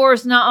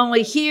forth, not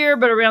only here,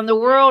 but around the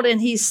world. And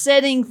he's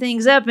setting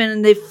things up.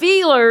 And my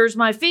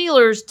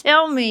feelers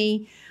tell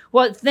me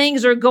what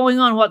things are going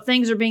on, what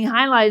things are being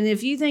highlighted. And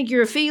if you think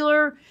you're a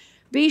feeler,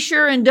 be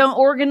sure and don't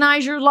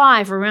organize your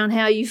life around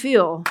how you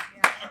feel.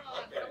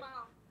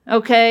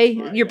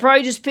 Okay? You're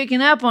probably just picking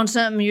up on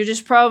something. You're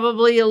just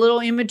probably a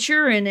little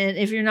immature in it.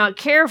 If you're not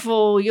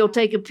careful, you'll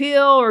take a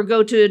pill or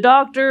go to a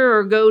doctor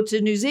or go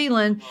to New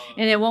Zealand,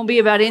 and it won't be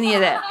about any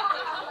of that.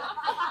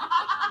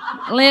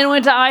 Lynn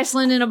went to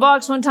Iceland in a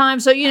box one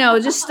time. So,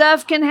 just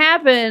stuff can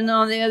happen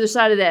on the other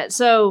side of that.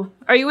 So,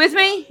 are you with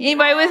me?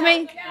 Anybody with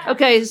me?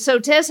 Okay, so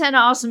Tess had an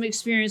awesome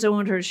experience. I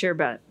wanted her to share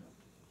about it.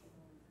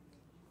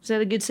 Is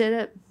that a good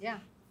setup? Yeah.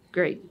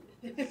 Great.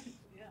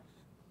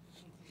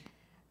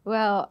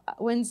 Well,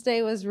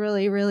 Wednesday was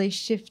really, really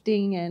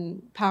shifting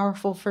and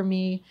powerful for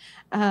me.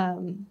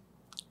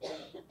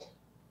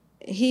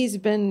 He's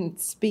been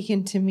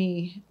speaking to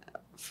me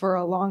for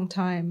a long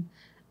time,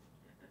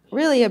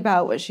 really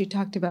about what she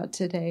talked about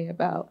today,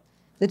 about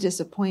the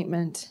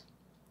disappointment.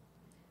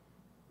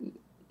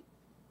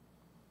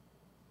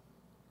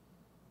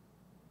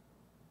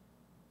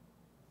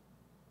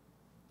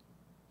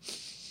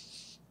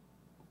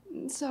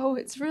 So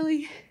it's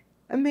really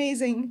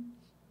amazing.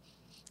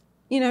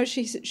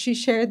 She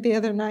shared the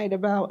other night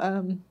about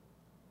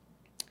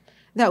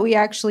that we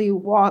actually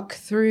walk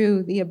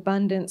through the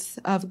abundance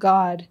of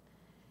God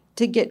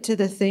to get to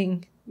the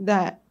thing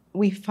that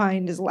we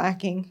find is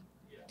lacking.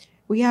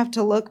 We have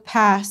to look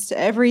past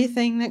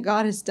everything that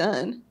God has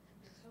done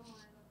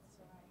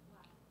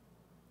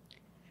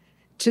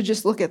to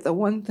just look at the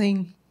one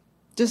thing.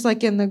 Just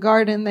like in the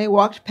garden, they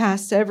walked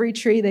past every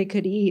tree they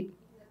could eat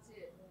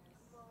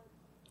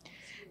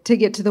to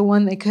get to the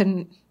one they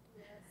couldn't.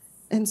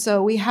 And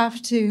so we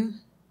have to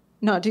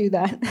not do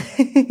that.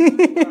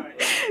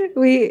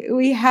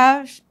 We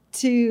have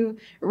to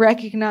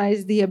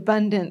recognize the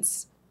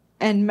abundance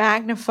and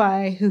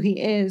magnify who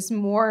he is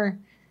more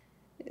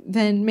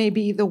than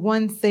maybe the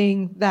one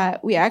thing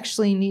that we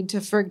actually need to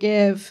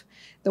forgive,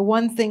 the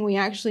one thing we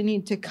actually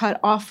need to cut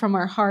off from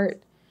our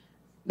heart.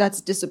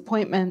 That's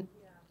disappointment.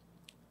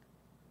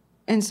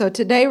 And so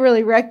today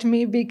really wrecked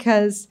me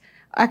because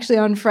actually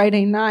on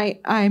Friday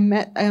night, I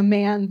met a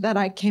man that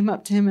I came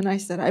up to him and I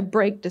said, I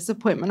break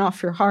disappointment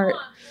off your heart.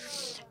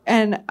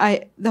 And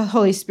the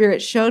Holy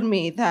Spirit showed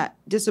me that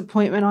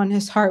disappointment on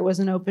his heart was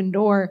an open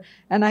door.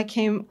 And I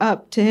came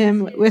up to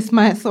him with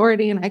my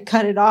authority and I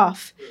cut it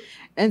off.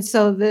 And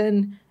so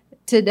then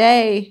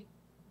today,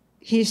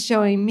 he's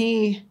showing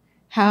me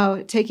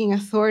how taking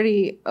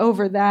authority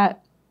over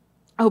that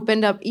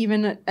opened up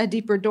even a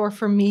deeper door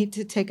for me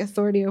to take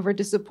authority over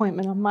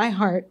disappointment on my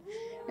heart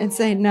and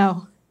say,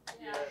 no,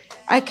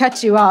 I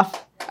cut you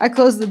off. I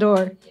closed the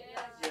door.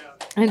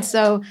 And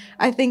so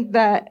I think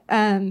that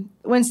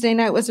Wednesday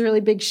night was a really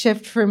big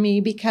shift for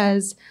me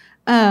because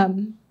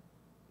I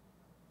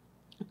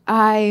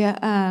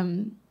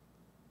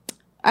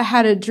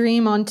had a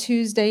dream on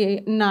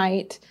Tuesday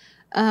night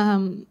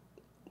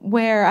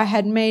where I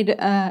had made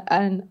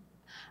an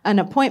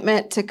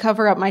appointment to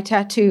cover up my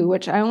tattoo,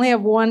 which I only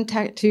have one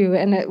tattoo,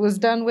 and it was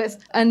done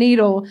with a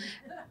needle.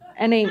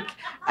 and ink.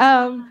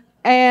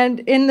 And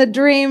in the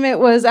dream, it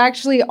was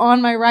actually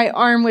on my right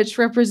arm, which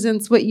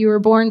represents what you were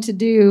born to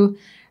do.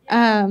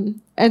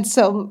 And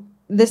so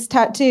this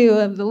tattoo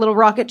of the little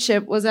rocket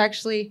ship was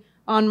actually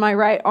on my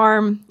right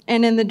arm.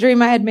 And in the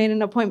dream, I had made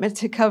an appointment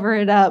to cover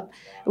it up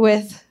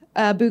with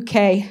a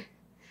bouquet.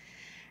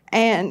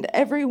 And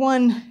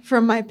everyone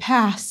from my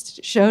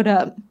past showed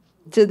up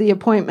to the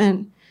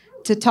appointment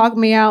to talk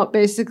me out,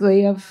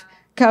 basically, of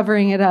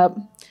covering it up.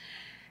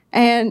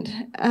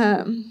 And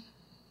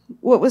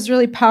what was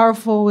really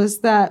powerful was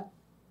that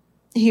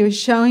he was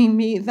showing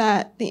me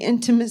that the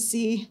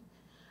intimacy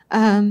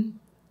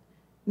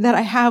that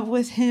I have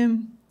with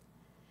him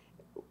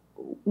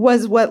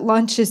was what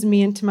launches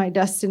me into my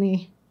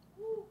destiny.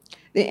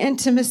 The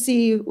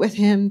intimacy with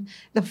him,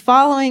 the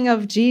following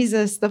of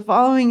Jesus, the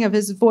following of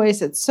his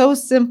voice. It's so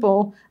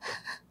simple.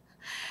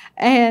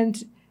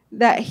 And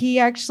that he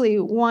actually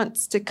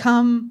wants to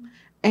come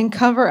and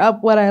cover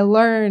up what I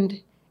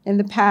learned in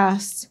the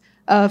past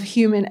of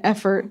human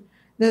effort.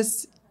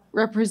 This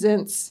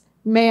represents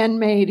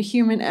man-made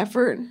human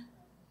effort.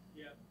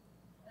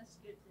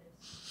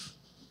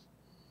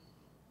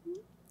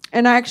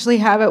 And I actually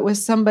have it with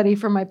somebody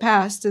from my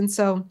past. And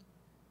so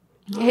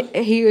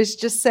he was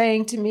just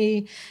saying to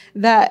me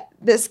that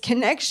this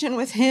connection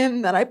with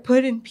him that I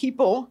put in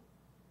people,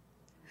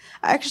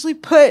 I actually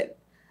put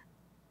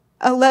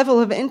a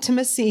level of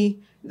intimacy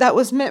that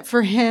was meant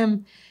for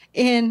him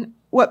in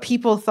what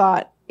people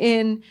thought,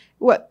 in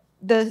what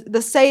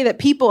the say that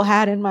people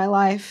had in my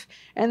life.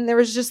 And there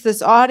was just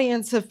this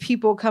audience of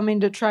people coming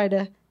to try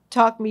to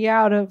talk me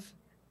out of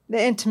the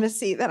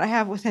intimacy that I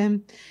have with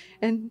him.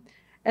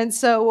 And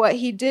so what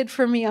he did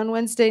for me on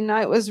Wednesday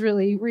night was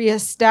really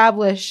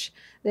reestablish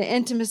the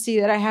intimacy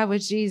that I have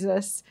with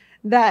Jesus.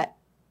 That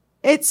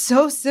it's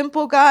so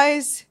simple,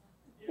 guys.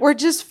 We're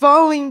just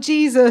following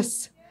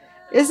Jesus.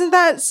 Isn't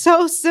that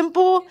so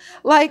simple?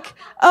 Like,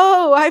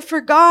 oh, I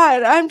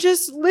forgot. I'm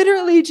just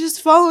literally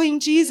just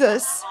following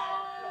Jesus.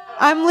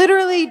 I'm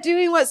literally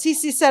doing what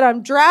Cece said.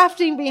 I'm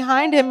drafting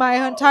behind him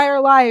my entire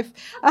life.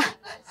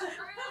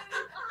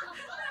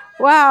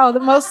 Wow, the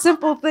most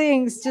simple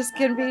things just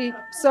can be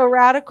so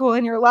radical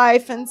in your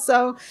life. And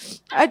so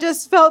I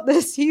just felt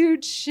this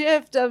huge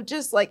shift of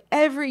just like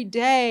every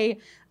day,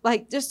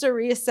 like just a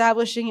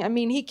reestablishing. I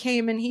mean, he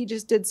came and he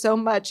just did so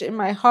much in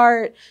my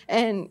heart.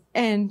 And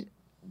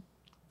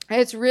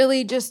it's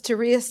really just to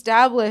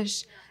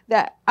reestablish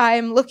that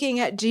I'm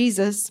looking at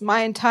Jesus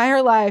my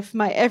entire life,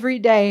 my every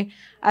day.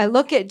 I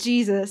look at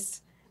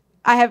Jesus.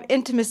 I have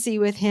intimacy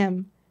with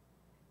him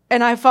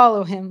and I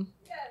follow him.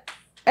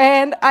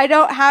 And I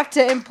don't have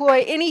to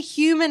employ any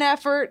human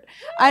effort.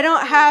 I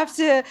don't have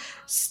to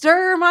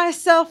stir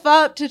myself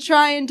up to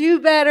try and do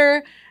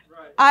better.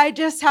 I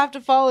just have to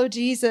follow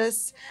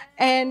Jesus.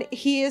 And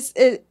he is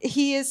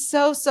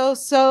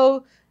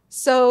so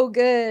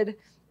good.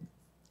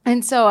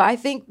 And so I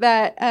think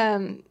that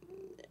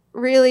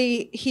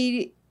really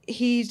he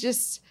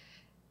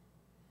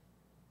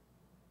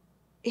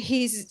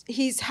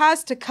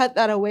has to cut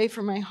that away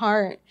from my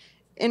heart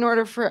in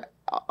order for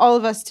all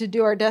of us to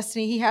do our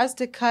destiny. He has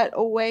to cut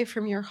away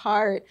from your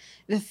heart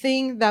the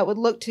thing that would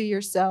look to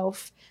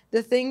yourself,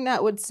 the thing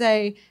that would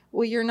say,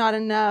 well, you're not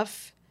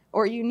enough,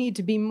 or you need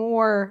to be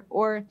more,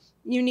 or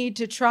you need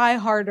to try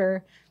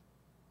harder.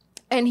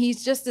 And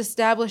he's just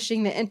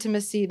establishing the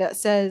intimacy that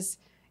says,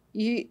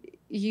 you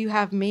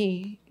have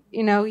me,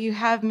 you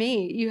have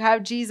me, you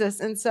have Jesus.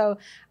 And so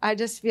I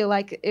just feel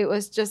like it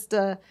was just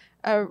a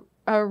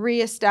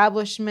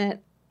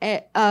reestablishment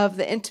of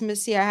the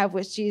intimacy I have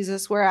with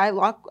Jesus, where I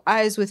lock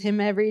eyes with him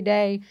every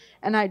day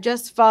and I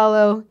just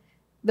follow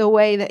the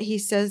way that he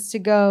says to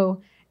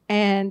go.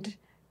 And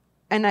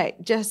I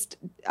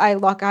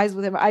lock eyes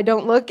with him. I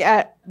don't look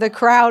at the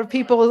crowd,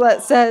 people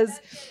that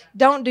says,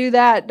 don't do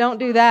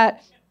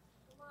that,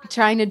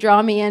 trying to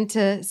draw me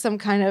into some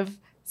kind of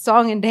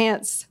song and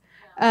dance.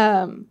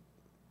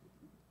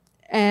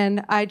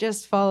 And I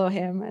just follow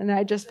him, and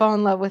I just fall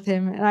in love with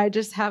him, and I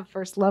just have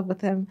first love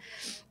with him.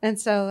 And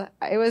so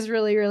it was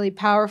really, really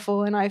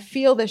powerful. And I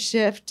feel the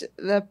shift.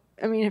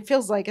 It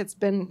feels like it's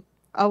been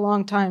a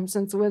long time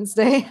since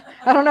Wednesday.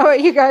 I don't know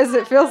about you guys.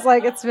 It feels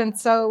like it's been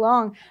so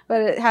long,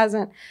 but it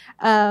hasn't.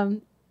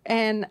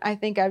 And I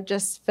think I've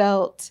just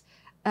felt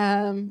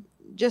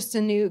just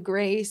a new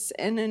grace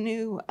and a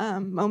new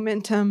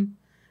momentum,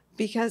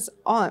 because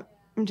I'm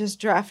just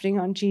drafting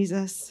on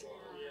Jesus.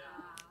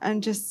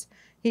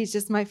 He's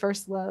just my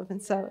first love.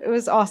 And so it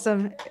was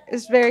awesome. It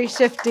was very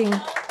shifting.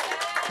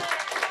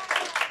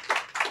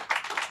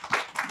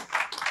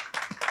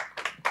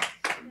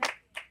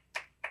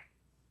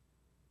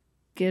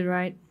 Good,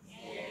 right?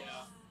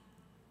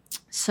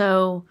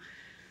 So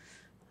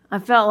I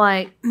felt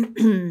like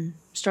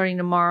starting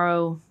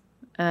tomorrow,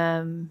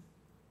 we're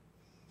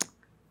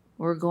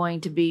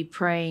going to be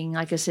praying.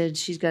 Like I said,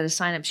 she's got a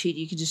sign-up sheet.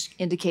 You can just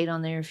indicate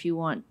on there if you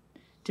want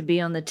to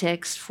be on the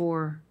text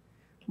for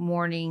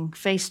morning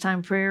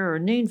FaceTime prayer or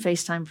noon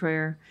FaceTime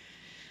prayer.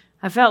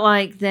 I felt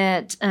like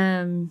that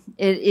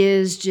it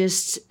is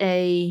just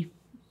a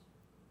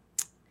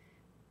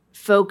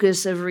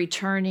focus of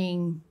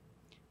returning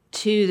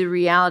to the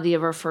reality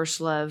of our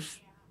first love.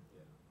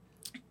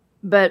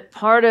 But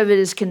part of it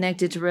is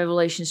connected to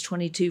Revelations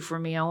 22 for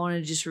me. I want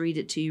to just read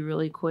it to you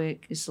really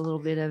quick. It's a little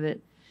bit of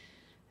it.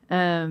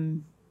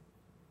 Haley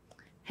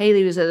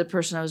was the other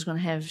person I was going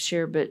to have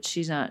share, but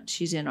she's not.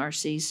 She's in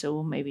RC, so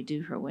we'll maybe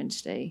do her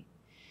Wednesday.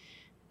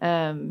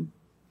 In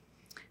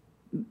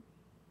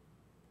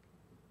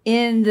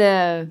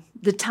the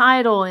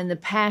title and the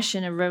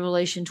passion of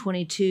Revelation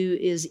 22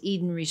 is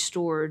Eden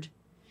Restored.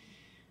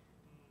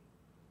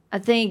 I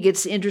think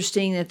it's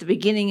interesting at the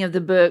beginning of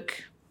the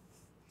book,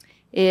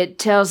 it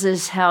tells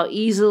us how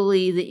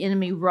easily the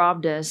enemy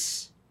robbed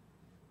us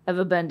of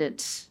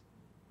abundance.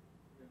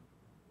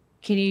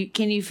 Can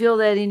you feel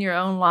that in your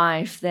own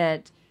life,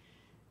 that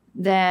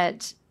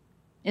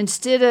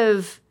instead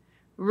of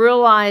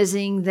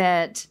realizing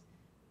that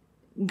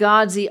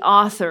God's the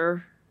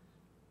author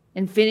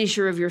and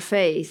finisher of your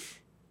faith,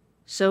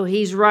 so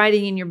he's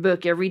writing in your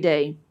book every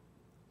day.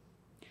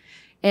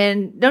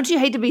 And don't you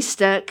hate to be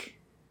stuck?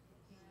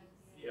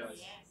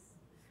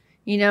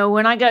 You know,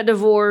 when I got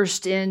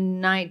divorced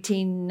in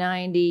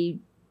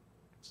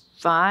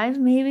 1995,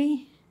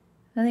 maybe,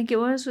 I think it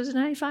was it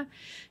 95?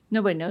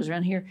 Nobody knows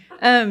around here.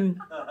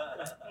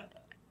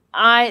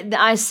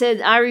 I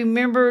said, I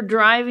remember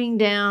driving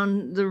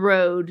down the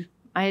road.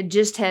 I had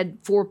just had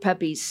 4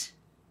 puppies.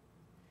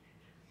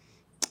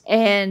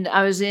 And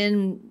I was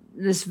in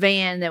this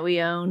van that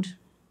we owned.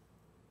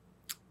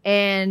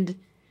 And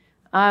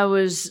I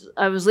was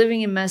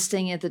living in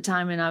Mustang at the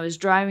time, and I was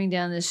driving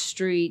down this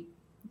street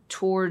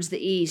towards the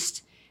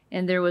east,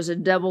 and there was a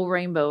double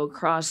rainbow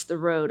across the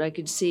road. I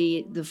could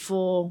see the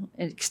full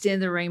and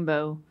extend the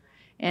rainbow.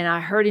 And I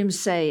heard him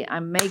say, I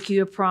make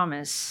you a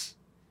promise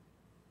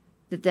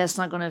that that's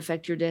not going to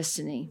affect your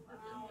destiny.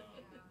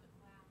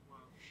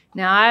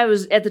 Now,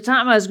 at the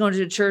time I was going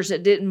to a church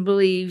that didn't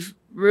believe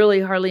really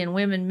hardly in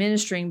women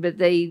ministering, but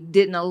they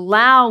didn't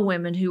allow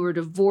women who were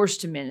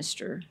divorced to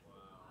minister.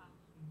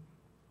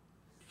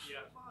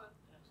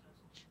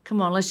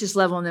 Come on, let's just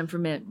love on them for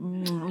a minute.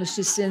 Let's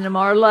just send them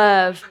our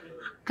love.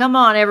 Come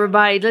on,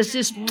 everybody. Let's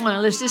just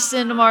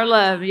send them our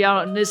love.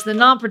 Y'all, it's the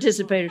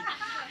non-participators.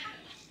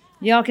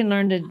 Y'all can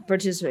learn to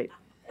participate.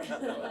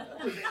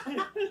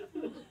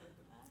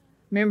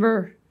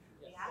 Remember?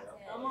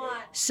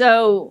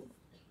 So,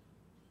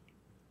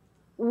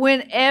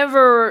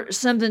 whenever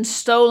something's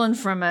stolen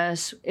from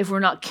us, if we're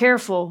not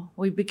careful,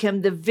 we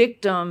become the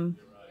victim.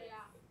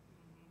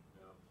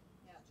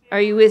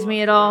 Are you with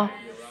me at all?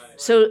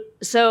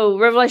 So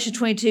Revelation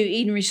 22,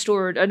 Eden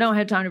Restored, I don't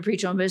have time to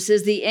preach on, but it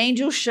says, the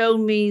angel showed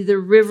me the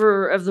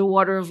river of the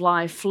water of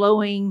life,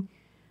 flowing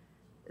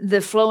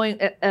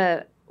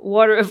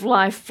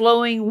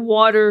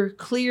water,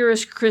 clear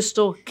as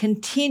crystal,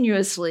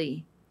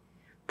 continuously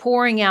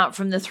pouring out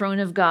from the throne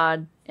of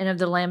God and of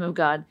the Lamb of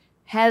God.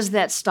 Has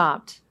that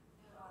stopped?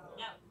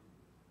 No.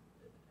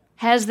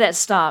 Has that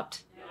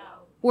stopped? No.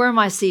 Where am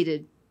I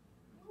seated?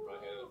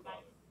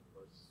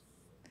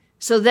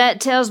 So that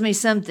tells me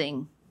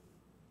something.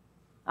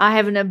 I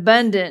have an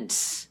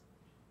abundance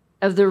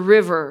of the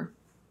river.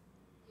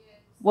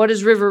 What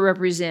does river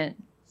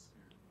represent?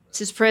 It's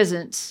his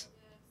presence.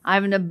 I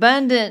have an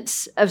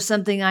abundance of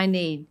something I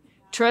need.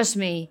 Trust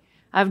me,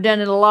 I've done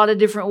it a lot of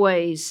different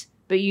ways,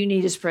 but you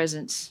need his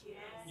presence.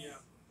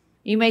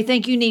 You may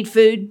think you need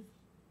food.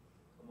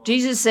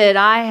 Jesus said,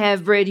 I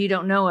have bread you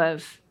don't know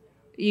of.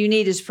 You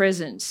need his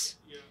presence.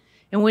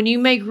 And when you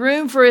make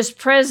room for his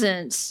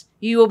presence,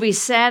 you will be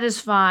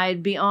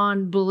satisfied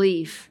beyond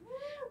belief.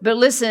 But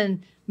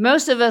listen,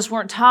 most of us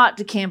weren't taught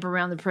to camp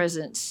around the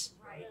presence.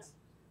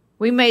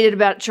 We made it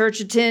about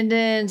church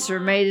attendance, or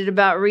made it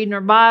about reading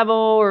our Bible,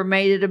 or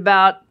made it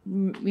about,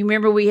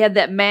 remember we had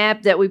that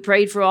map that we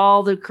prayed for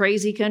all the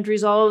crazy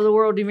countries all over the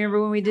world. Do you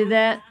remember when we did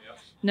that?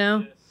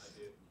 No?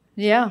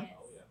 Yeah.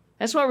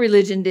 That's what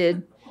religion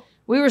did.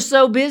 We were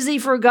so busy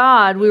for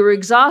God, we were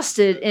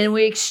exhausted, and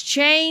we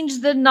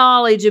exchanged the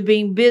knowledge of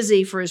being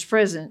busy for his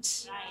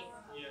presence.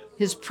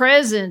 His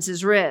presence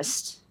is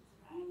rest.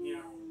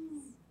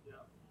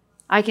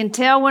 I can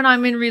tell when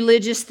I'm in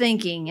religious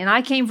thinking, and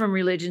I came from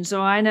religion, so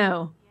I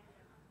know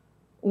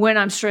when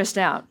I'm stressed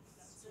out.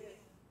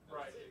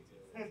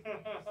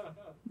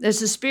 That's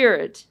the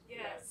spirit.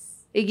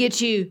 It gets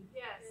you.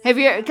 Have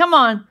you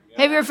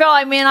ever felt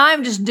like, man,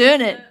 I'm just doing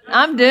it.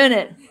 I'm doing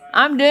it.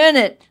 You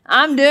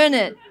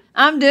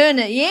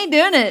ain't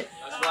doing it.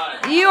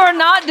 You are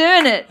not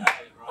doing it.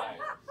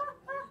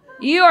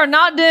 You are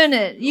not doing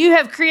it. You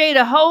have created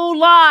a whole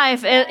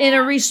life in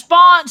a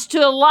response to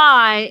a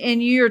lie,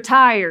 and you're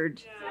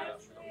tired.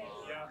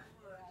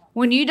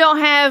 When you don't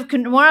have,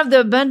 one of the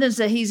abundance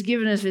that he's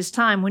given us is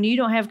time. When you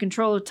don't have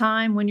control of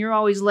time, when you're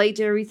always late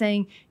to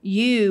everything,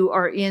 you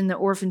are in the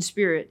orphan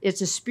spirit.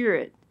 It's a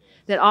spirit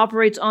that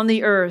operates on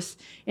the earth,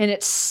 and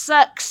it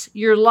sucks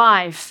your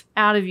life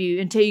out of you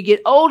until you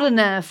get old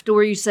enough to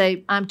where you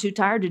say, I'm too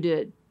tired to do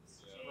it.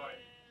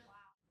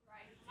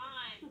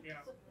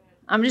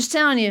 I'm just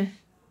telling you.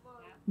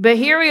 But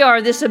here we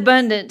are, this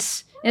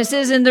abundance. And it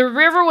says, and the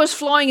river was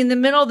flowing in the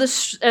middle of the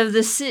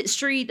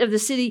street of the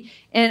city,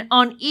 and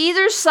on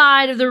either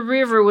side of the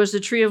river was the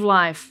tree of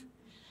life.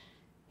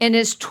 And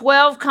its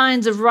 12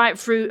 kinds of ripe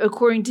fruit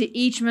according to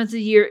each month of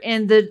the year.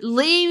 And the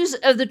leaves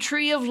of the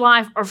tree of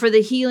life are for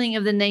the healing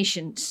of the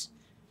nations.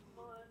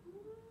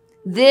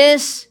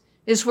 This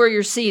is where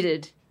you're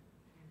seated.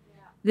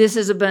 This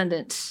is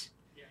abundance.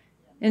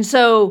 And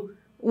so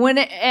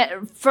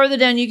further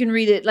down, you can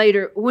read it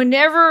later.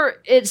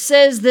 Whenever it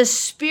says the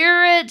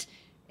Spirit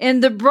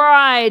and the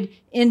bride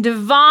in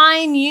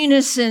divine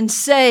unison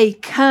say,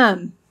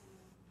 come.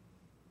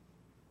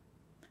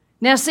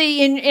 Now,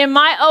 see, in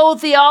my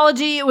old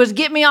theology, it was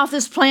get me off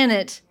this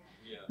planet.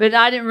 But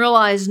I didn't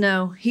realize,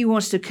 no, he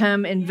wants to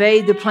come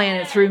invade the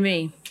planet through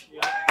me.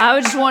 I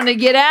just wanted to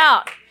get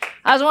out.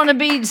 I just want to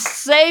be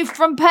saved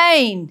from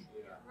pain.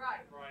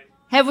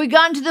 Have we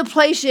gotten to the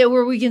place yet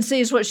where we can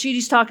see, is what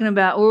Shooty's talking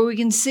about, where we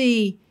can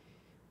see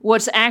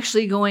what's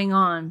actually going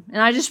on?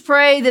 And I just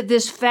pray that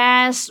this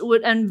fast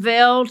would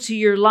unveil to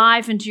your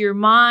life and to your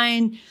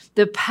mind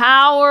the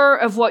power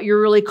of what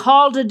you're really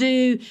called to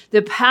do,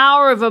 the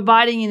power of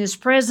abiding in his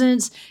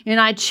presence. And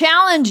I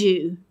challenge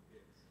you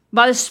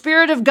by the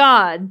Spirit of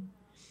God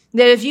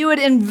that if you would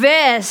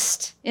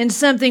invest in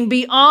something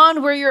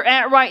beyond where you're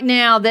at right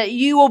now, that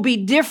you will be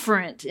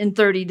different in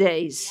 30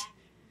 days.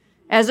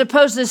 As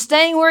opposed to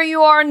staying where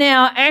you are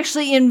now,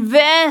 actually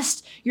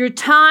invest your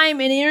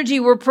time and energy.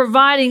 We're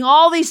providing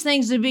all these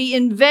things to be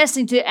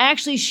investing, to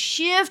actually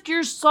shift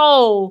your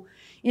soul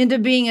into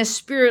being a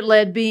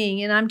Spirit-led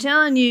being. And I'm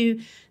telling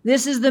you,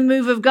 this is the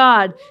move of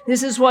God.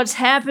 This is what's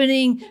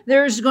happening.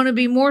 There's going to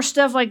be more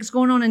stuff like it's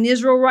going on in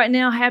Israel right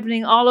now,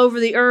 happening all over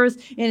the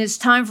earth. And it's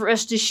time for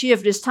us to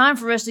shift. It's time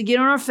for us to get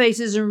on our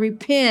faces and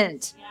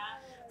repent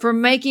for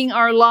making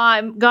our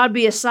life, God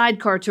be a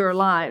sidecar to our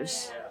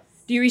lives.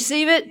 Do you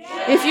receive it?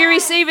 If you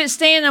receive it,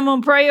 stand. I'm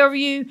going to pray over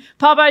you.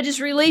 Papa, I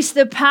just release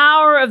the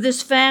power of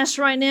this fast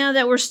right now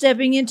that we're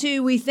stepping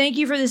into. We thank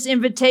you for this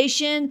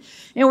invitation,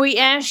 and we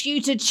ask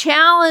you to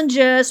challenge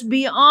us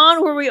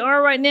beyond where we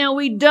are right now.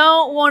 We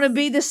don't want to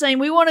be the same.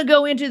 We want to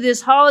go into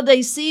this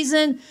holiday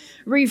season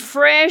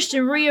refreshed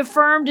and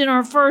reaffirmed in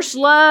our first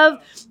love.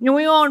 And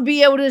we want to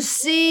be able to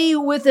see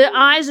with the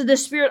eyes of the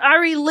Spirit. I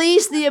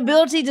release the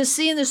ability to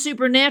see in the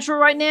supernatural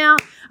right now.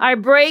 I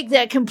break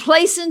that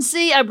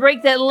complacency. I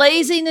break that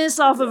laziness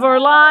off of our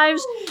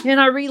lives. And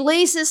I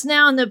release this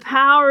now in the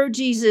power of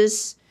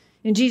Jesus.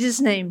 In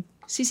Jesus' name.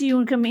 Cece, you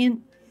want to come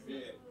in?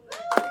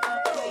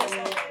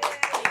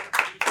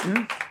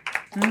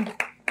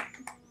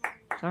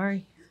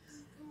 Sorry.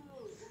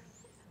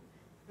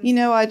 You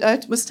know, I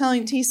was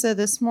telling Tisa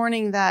this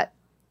morning that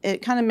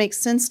it kind of makes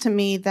sense to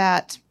me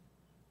that,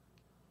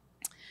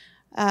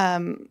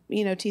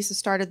 Tisa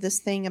started this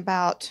thing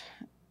about,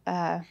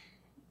 I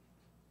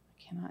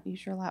cannot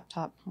use your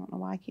laptop. I don't know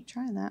why I keep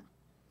trying that.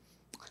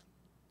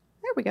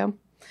 There we go.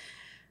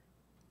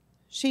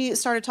 She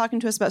started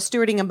talking to us about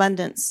stewarding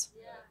abundance.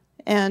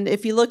 And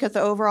if you look at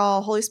the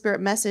overall Holy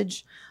Spirit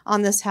message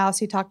on this house,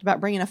 he talked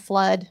about bringing a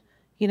flood.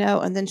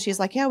 And then she's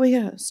like, yeah,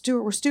 we're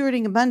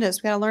stewarding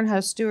abundance. We got to learn how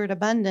to steward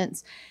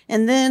abundance.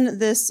 And then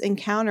this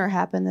encounter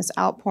happened, this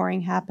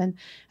outpouring happened.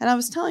 And I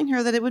was telling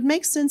her that it would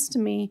make sense to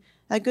me.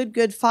 A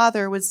good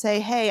father would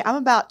say, hey, I'm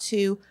about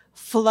to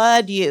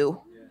flood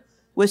you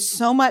with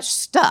so much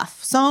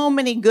stuff, so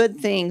many good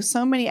things,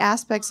 so many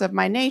aspects of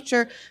my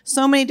nature,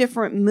 so many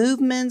different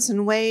movements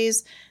and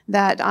ways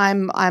that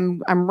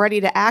I'm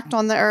ready to act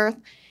on the earth.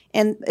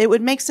 And it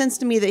would make sense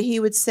to me that he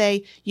would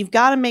say, you've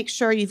got to make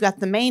sure you've got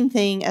the main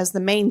thing as the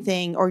main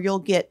thing, or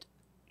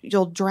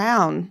you'll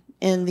drown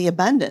in the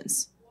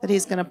abundance that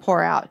he's going to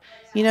pour out.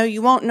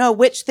 You won't know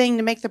which thing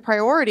to make the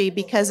priority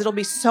because it'll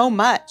be so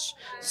much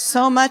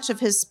of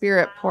his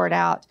Spirit poured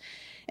out.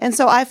 And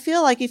so I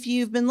feel like if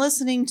you've been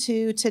listening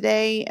to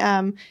today,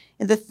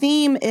 the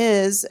theme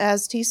is,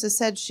 as Tisa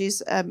said,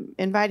 she's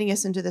inviting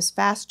us into this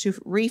fast to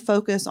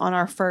refocus on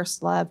our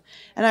first love.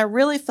 And I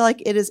really feel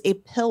like it is a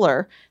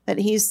pillar that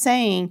he's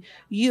saying,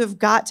 you have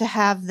got to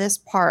have this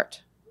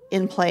part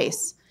in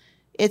place.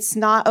 It's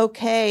not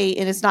okay,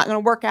 and it's not going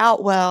to work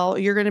out well.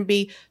 You're going to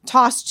be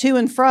tossed to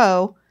and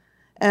fro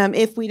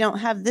if we don't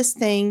have this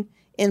thing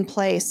in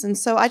place. And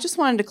so I just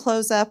wanted to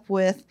close up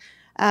with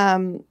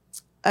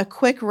a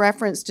quick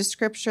reference to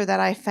scripture that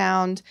I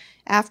found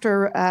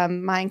after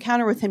my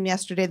encounter with him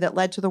yesterday that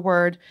led to the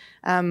word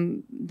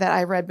that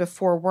I read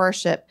before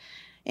worship.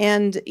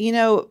 And,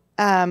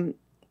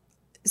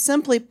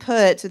 simply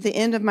put, at the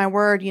end of my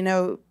word,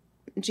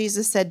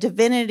 Jesus said,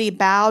 divinity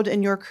bowed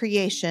in your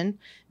creation,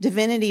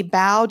 divinity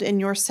bowed in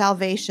your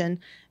salvation,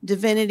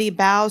 divinity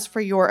bows for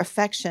your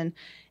affection.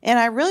 And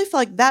I really feel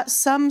like that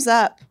sums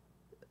up,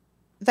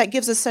 that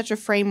gives us such a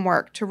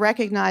framework to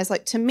recognize,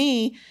 like, to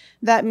me,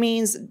 that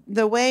means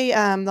the way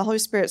the Holy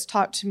Spirit's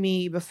talked to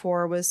me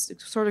before was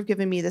sort of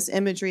giving me this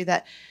imagery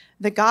that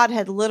the God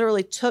had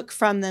literally took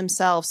from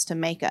themselves to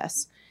make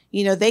us.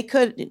 They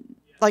could,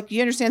 like,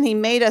 you understand, he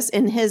made us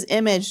in his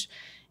image.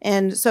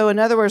 And so, in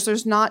other words,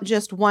 there's not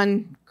just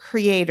one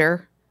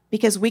creator.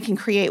 because we can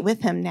create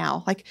with him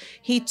now. Like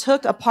he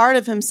took a part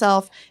of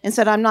himself and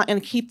said, I'm not going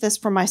to keep this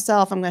for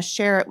myself. I'm going to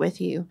share it with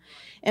you.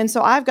 And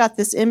so I've got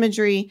this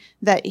imagery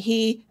that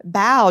he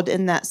bowed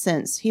in that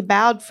sense. He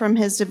bowed from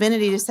his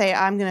divinity to say,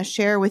 I'm going to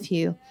share with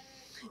you.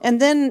 And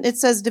then it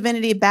says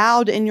divinity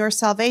bowed in your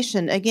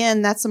salvation.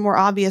 Again, that's a more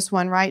obvious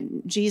one, right?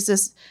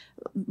 Jesus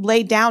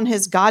laid down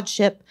his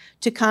godship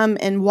to come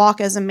and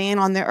walk as a man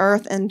on the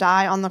earth and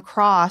die on the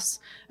cross,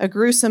 a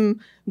gruesome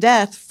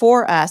death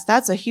for us.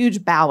 That's a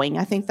huge bowing.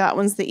 I think that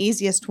one's the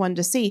easiest one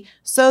to see,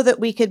 so that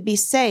we could be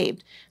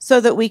saved, so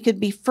that we could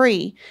be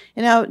free.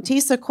 You know,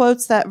 Tisa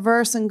quotes that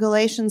verse in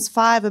Galatians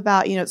 5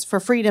 about, it's for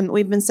freedom that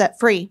we've been set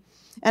free.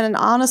 And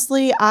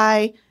honestly,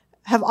 I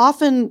have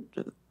often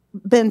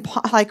been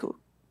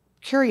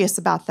curious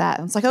about that.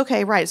 And it's like,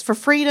 okay, right, it's for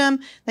freedom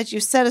that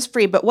you set us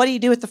free, but what do you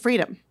do with the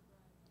freedom?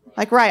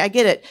 Like, right, I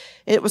get it.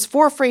 It was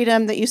for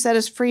freedom that you set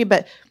us free,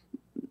 but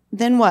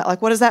then what? Like,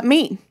 what does that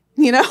mean?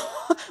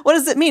 What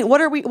does it mean?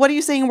 What are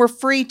you saying we're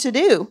free to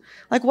do?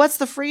 Like, what's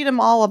the freedom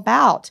all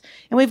about?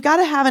 And we've got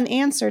to have an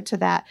answer to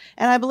that.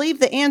 And I believe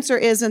the answer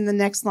is in the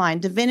next line.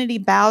 Divinity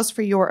bows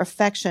for your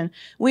affection.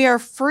 We are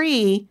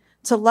free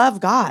to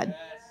love God.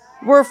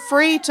 We're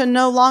free to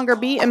no longer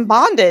be in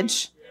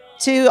bondage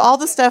to all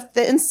the stuff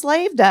that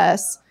enslaved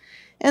us.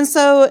 And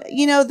so,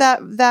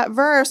 that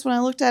verse, when I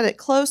looked at it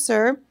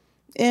closer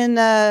in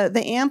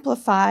the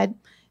Amplified,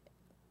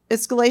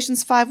 it's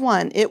Galatians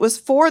 5:1. It was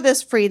for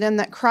this freedom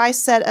that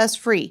Christ set us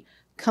free,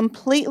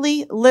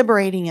 completely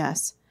liberating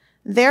us.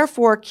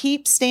 Therefore,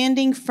 keep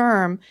standing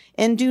firm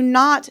and do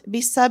not be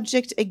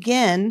subject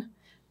again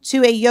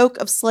to a yoke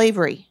of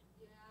slavery.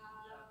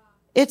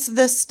 It's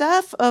the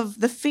stuff of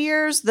the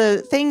fears,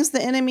 the things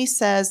the enemy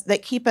says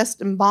that keep us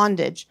in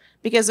bondage.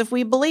 Because if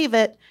we believe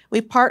it,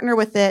 we partner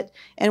with it,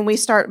 and we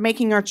start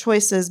making our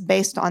choices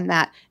based on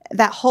that.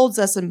 That holds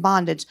us in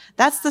bondage.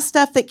 That's the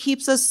stuff that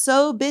keeps us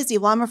so busy.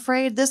 Well, I'm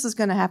afraid this is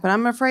going to happen.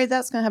 I'm afraid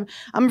that's going to happen.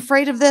 I'm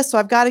afraid of this, so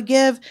I've got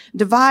to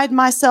divide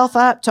myself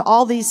up to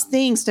all these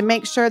things to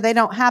make sure they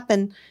don't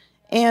happen.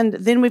 And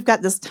then we've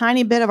got this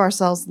tiny bit of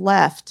ourselves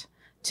left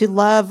to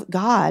love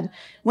God.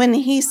 When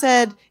he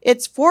said,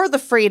 it's for the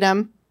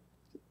freedom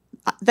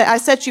that I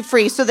set you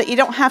free so that you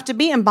don't have to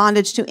be in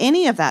bondage to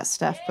any of that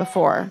stuff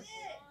before.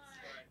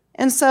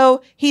 And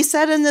so he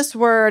said in this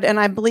word, and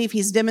I believe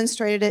he's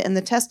demonstrated it in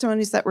the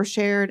testimonies that were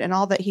shared and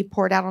all that he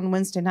poured out on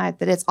Wednesday night,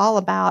 that it's all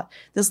about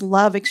this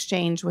love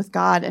exchange with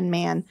God and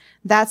man.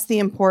 That's the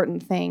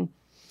important thing.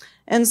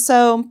 And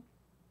so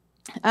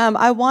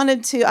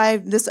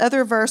this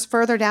other verse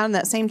further down in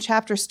that same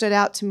chapter stood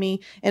out to me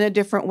in a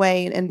different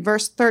way. In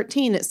verse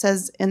 13, it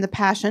says in the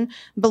Passion,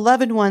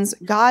 "Beloved ones,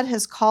 God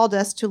has called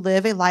us to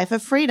live a life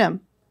of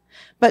freedom.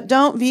 But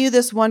don't view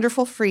this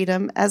wonderful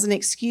freedom as an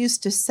excuse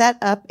to set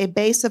up a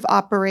base of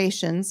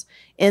operations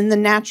in the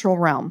natural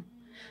realm."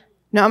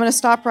 Now, I'm going to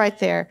stop right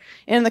there.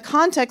 In the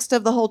context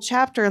of the whole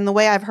chapter and the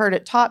way I've heard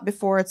it taught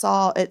before,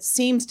 it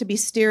seems to be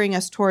steering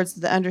us towards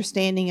the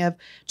understanding of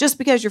just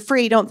because you're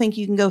free, don't think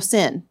you can go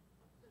sin.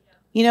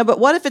 But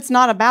what if it's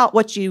not about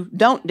what you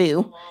don't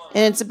do,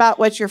 and it's about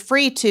what you're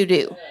free to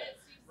do?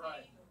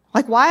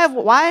 Like, why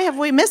have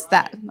we missed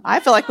that?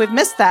 I feel like we've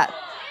missed that.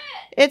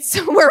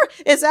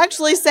 It's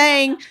actually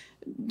saying,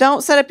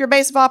 don't set up your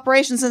base of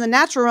operations in the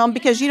natural realm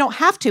because you don't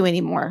have to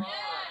anymore.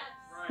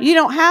 You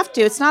don't have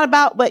to. It's not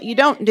about what you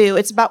don't do.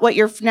 It's about what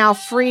you're now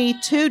free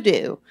to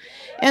do.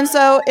 And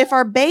so if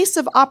our base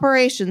of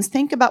operations,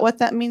 think about what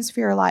that means for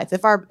your life.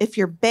 If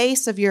your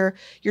base of your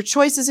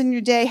choices in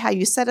your day, how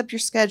you set up your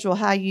schedule,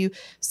 how you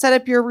set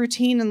up your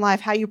routine in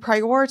life, how you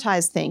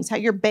prioritize things, how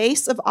your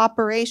base of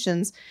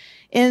operations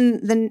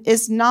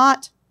is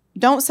not,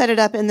 don't set it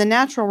up in the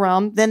natural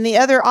realm, then the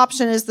other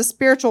option is the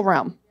spiritual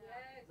realm.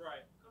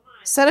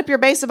 Set up your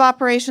base of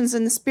operations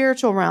in the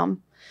spiritual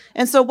realm.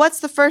 And so what's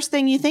the first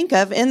thing you think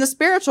of in the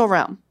spiritual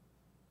realm?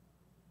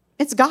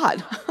 It's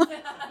God.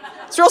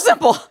 It's real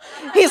simple.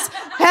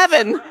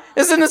 Heaven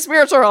is in the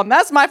spiritual realm.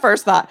 That's my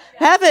first thought.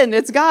 Heaven,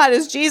 it's God,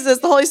 it's Jesus,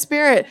 the Holy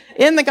Spirit,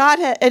 in the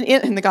Godhead,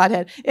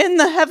 in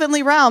the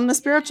heavenly realm, the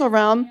spiritual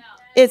realm,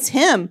 it's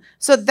Him.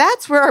 So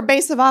that's where our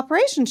base of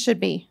operations should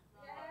be.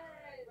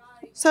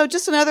 So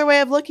just another way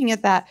of looking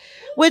at that,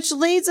 which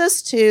leads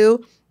us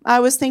to,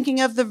 I was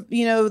thinking of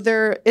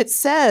it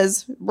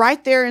says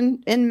right there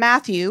in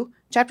Matthew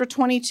chapter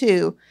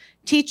 22,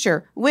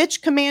 "Teacher,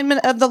 which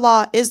commandment of the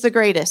law is the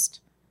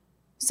greatest?"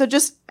 So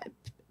just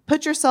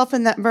put yourself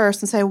in that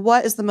verse and say,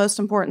 what is the most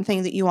important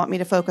thing that you want me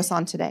to focus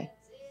on today?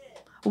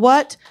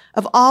 What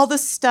of all the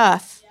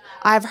stuff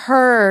I've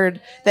heard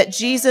that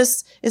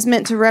Jesus is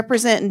meant to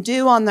represent and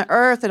do on the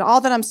earth, and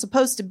all that I'm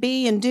supposed to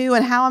be and do,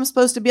 and how I'm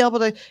supposed to be able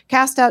to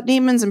cast out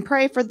demons and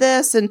pray for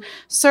this and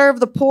serve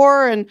the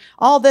poor and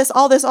all this.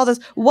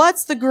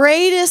 What's the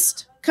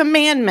greatest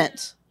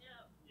commandment?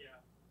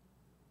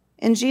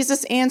 And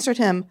Jesus answered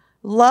him,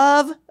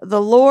 "Love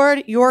the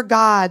Lord your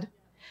God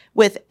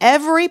with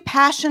every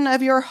passion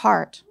of your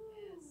heart,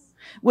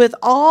 with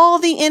all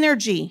the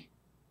energy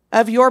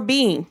of your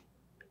being,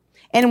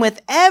 and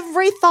with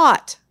every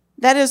thought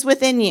that is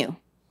within you.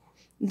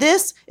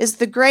 This is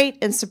the great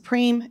and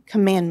supreme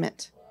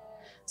commandment.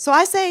 So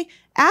I say,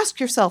 ask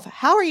yourself,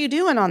 how are you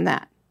doing on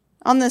that,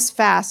 on this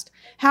fast?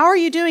 How are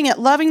you doing at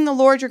loving the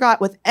Lord your God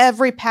with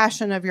every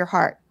passion of your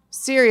heart?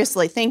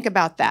 Seriously, think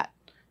about that.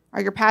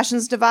 Are your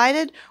passions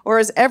divided, or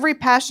is every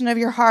passion of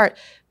your heart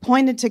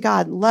pointed to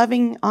God,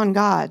 loving on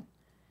God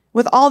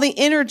with all the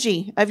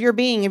energy of your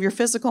being, of your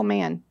physical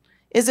man?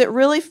 Is it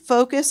really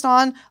focused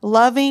on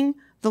loving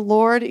the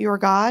Lord your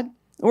God,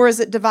 or is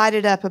it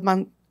divided up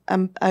amongst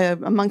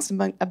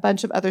a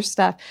bunch of other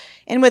stuff?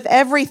 And with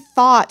every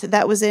thought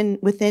that was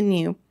within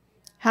you,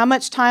 how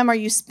much time are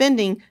you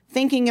spending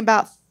thinking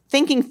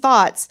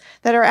thoughts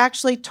that are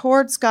actually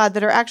towards God,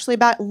 that are actually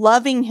about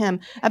loving him,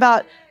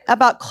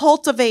 about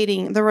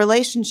cultivating the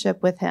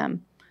relationship with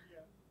him?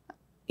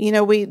 You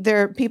know,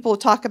 people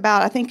talk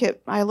about,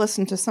 I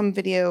listened to some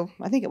video,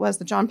 I think it was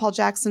the John Paul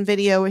Jackson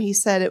video, where he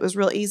said it was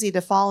real easy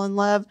to fall in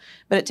love,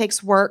 but it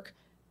takes work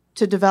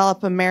to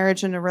develop a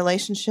marriage and a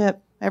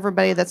relationship.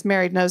 Everybody that's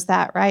married knows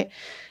that, right?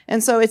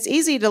 And so it's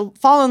easy to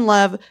fall in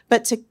love,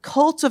 but to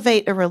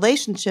cultivate a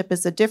relationship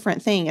is a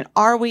different thing. And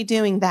are we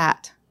doing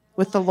that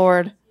with the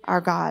Lord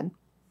our God?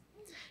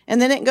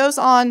 And then it goes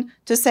on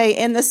to say,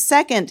 and the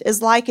second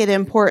is like it in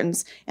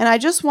importance. And I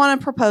just want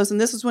to propose,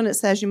 and this is when it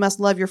says you must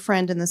love your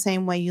friend in the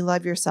same way you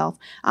love yourself.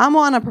 I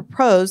want to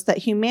propose that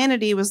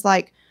humanity was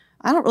like,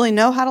 I don't really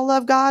know how to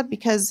love God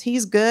because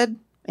he's good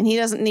and he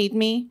doesn't need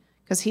me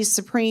because he's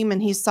supreme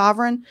and he's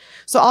sovereign.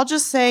 So I'll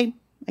just say,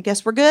 I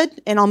guess we're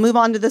good, and I'll move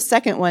on to the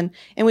second one.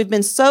 And we've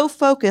been so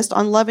focused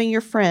on loving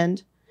your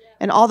friend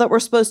and all that we're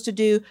supposed to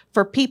do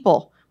for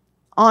people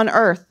on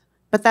earth,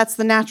 but that's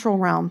the natural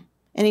realm.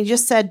 And he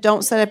just said,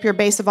 don't set up your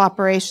base of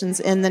operations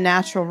in the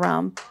natural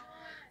realm.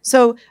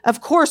 So, of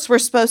course, we're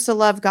supposed to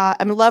love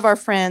God, love our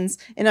friends,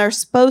 and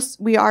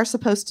we are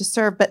supposed to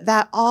serve, but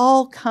that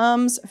all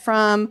comes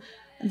from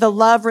the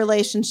love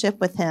relationship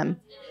with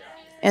him.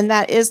 And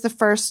that is the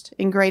first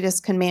and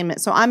greatest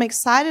commandment. So I'm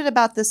excited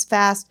about this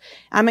fast.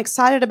 I'm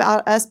excited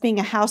about us being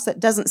a house that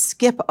doesn't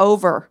skip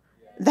over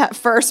that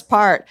first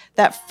part,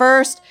 that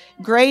first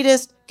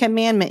greatest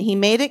commandment. He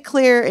made it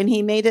clear and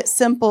he made it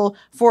simple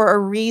for a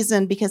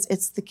reason, because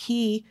it's the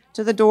key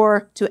to the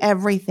door to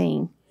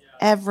everything,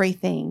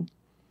 everything.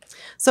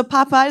 So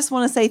Papa, I just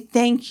want to say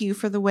thank you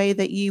for the way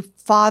that you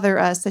father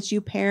us, that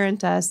you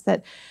parent us,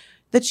 that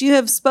you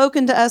have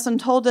spoken to us and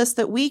told us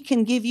that we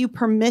can give you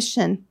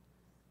permission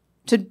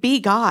to be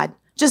God,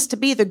 just to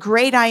be the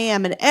great I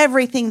am and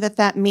everything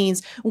that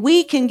means.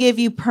 We can give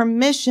you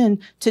permission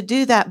to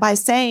do that by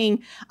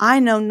saying, I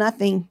know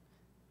nothing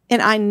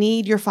and I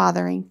need your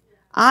fathering.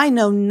 I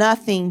know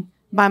nothing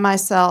by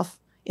myself.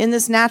 In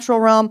this natural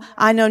realm,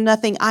 I know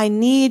nothing. I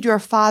need your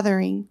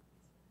fathering.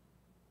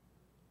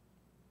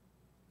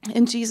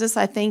 And Jesus,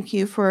 I thank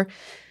you for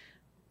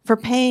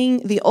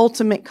paying the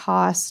ultimate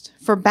cost,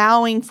 for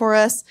bowing for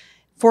us,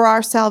 for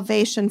our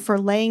salvation, for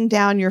laying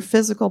down your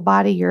physical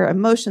body, your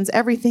emotions,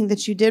 everything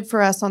that you did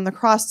for us on the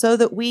cross, so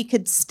that we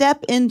could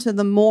step into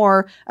the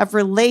more of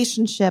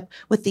relationship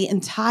with the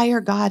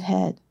entire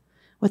Godhead,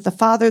 with the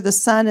Father, the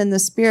Son, and the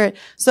Spirit,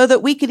 so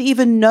that we could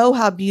even know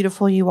how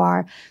beautiful you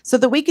are, so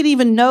that we could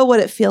even know what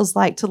it feels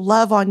like to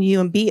love on you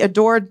and be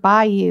adored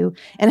by you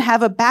and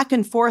have a back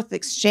and forth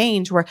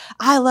exchange where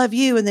I love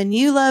you and then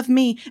you love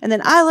me and then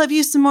I love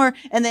you some more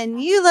and then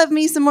you love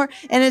me some more.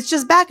 And it's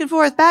just back and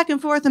forth, back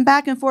and forth, and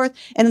back and forth.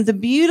 And the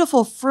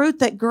beautiful fruit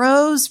that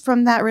grows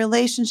from that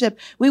relationship,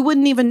 we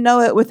wouldn't even know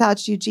it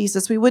without you,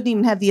 Jesus. We wouldn't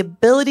even have the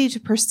ability to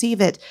perceive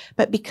it.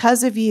 But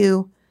because of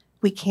you,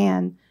 we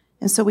can.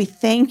 And so we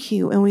thank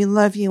you and we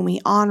love you and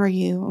we honor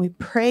you and we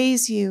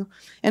praise you.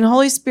 And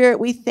Holy Spirit,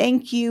 we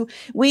thank you.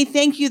 We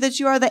thank you that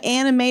you are the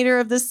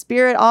animator of the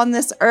Spirit on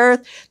this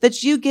earth,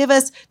 that you give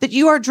us, that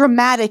you are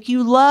dramatic.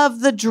 You love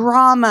the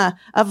drama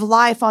of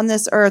life on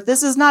this earth.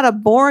 This is not a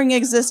boring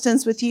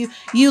existence with you.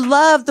 You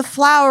love the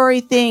flowery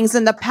things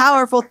and the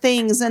powerful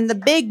things and the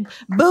big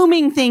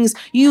booming things.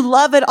 You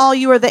love it all.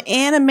 You are the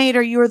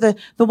animator. You are the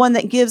one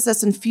that gives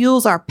us and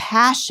fuels our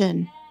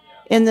passion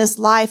in this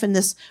life and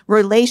this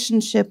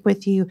relationship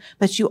with you.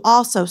 But you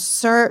also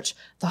search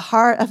the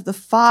heart of the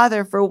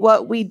Father for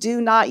what we do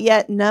not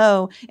yet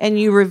know, and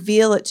you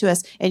reveal it to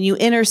us, and you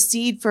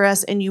intercede for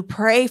us, and you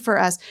pray for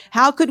us.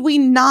 How could we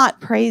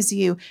not praise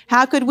you?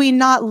 How could we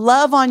not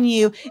love on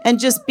you and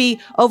just be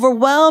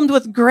overwhelmed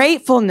with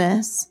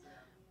gratefulness?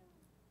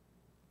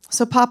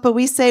 So, Papa,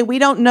 we say we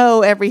don't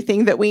know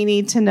everything that we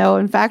need to know.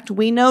 In fact,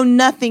 we know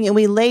nothing, and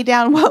we lay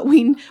down what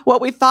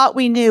we thought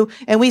we knew,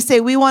 and we say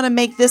we want to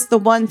make this the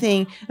one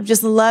thing of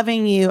just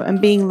loving you and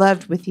being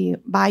loved with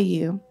you, by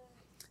you.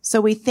 So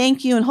we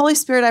thank you. And Holy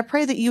Spirit, I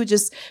pray that you would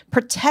just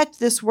protect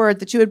this word,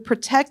 that you would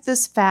protect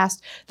this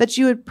fast, that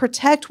you would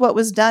protect what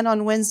was done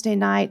on Wednesday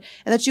night,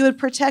 and that you would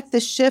protect the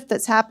shift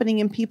that's happening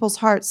in people's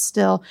hearts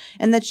still,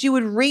 and that you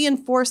would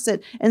reinforce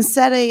it and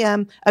set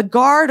a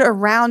guard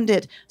around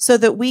it so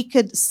that we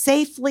could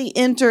safely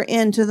enter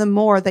into the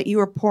more that you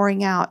are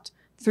pouring out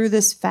through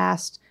this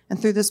fast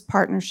and through this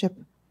partnership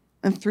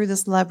and through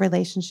this love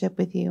relationship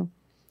with you.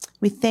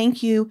 We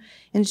thank you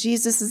in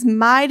Jesus'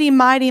 mighty,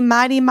 mighty,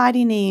 mighty,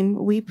 mighty name.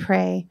 We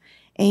pray.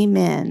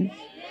 Amen.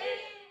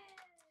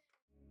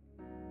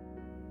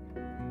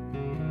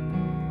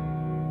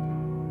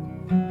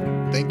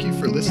 Thank you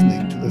for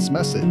listening to this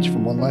message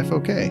from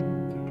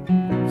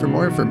OneLifeOK. For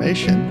more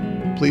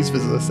information, please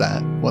visit us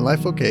at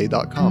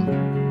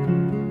OneLifeOK.com.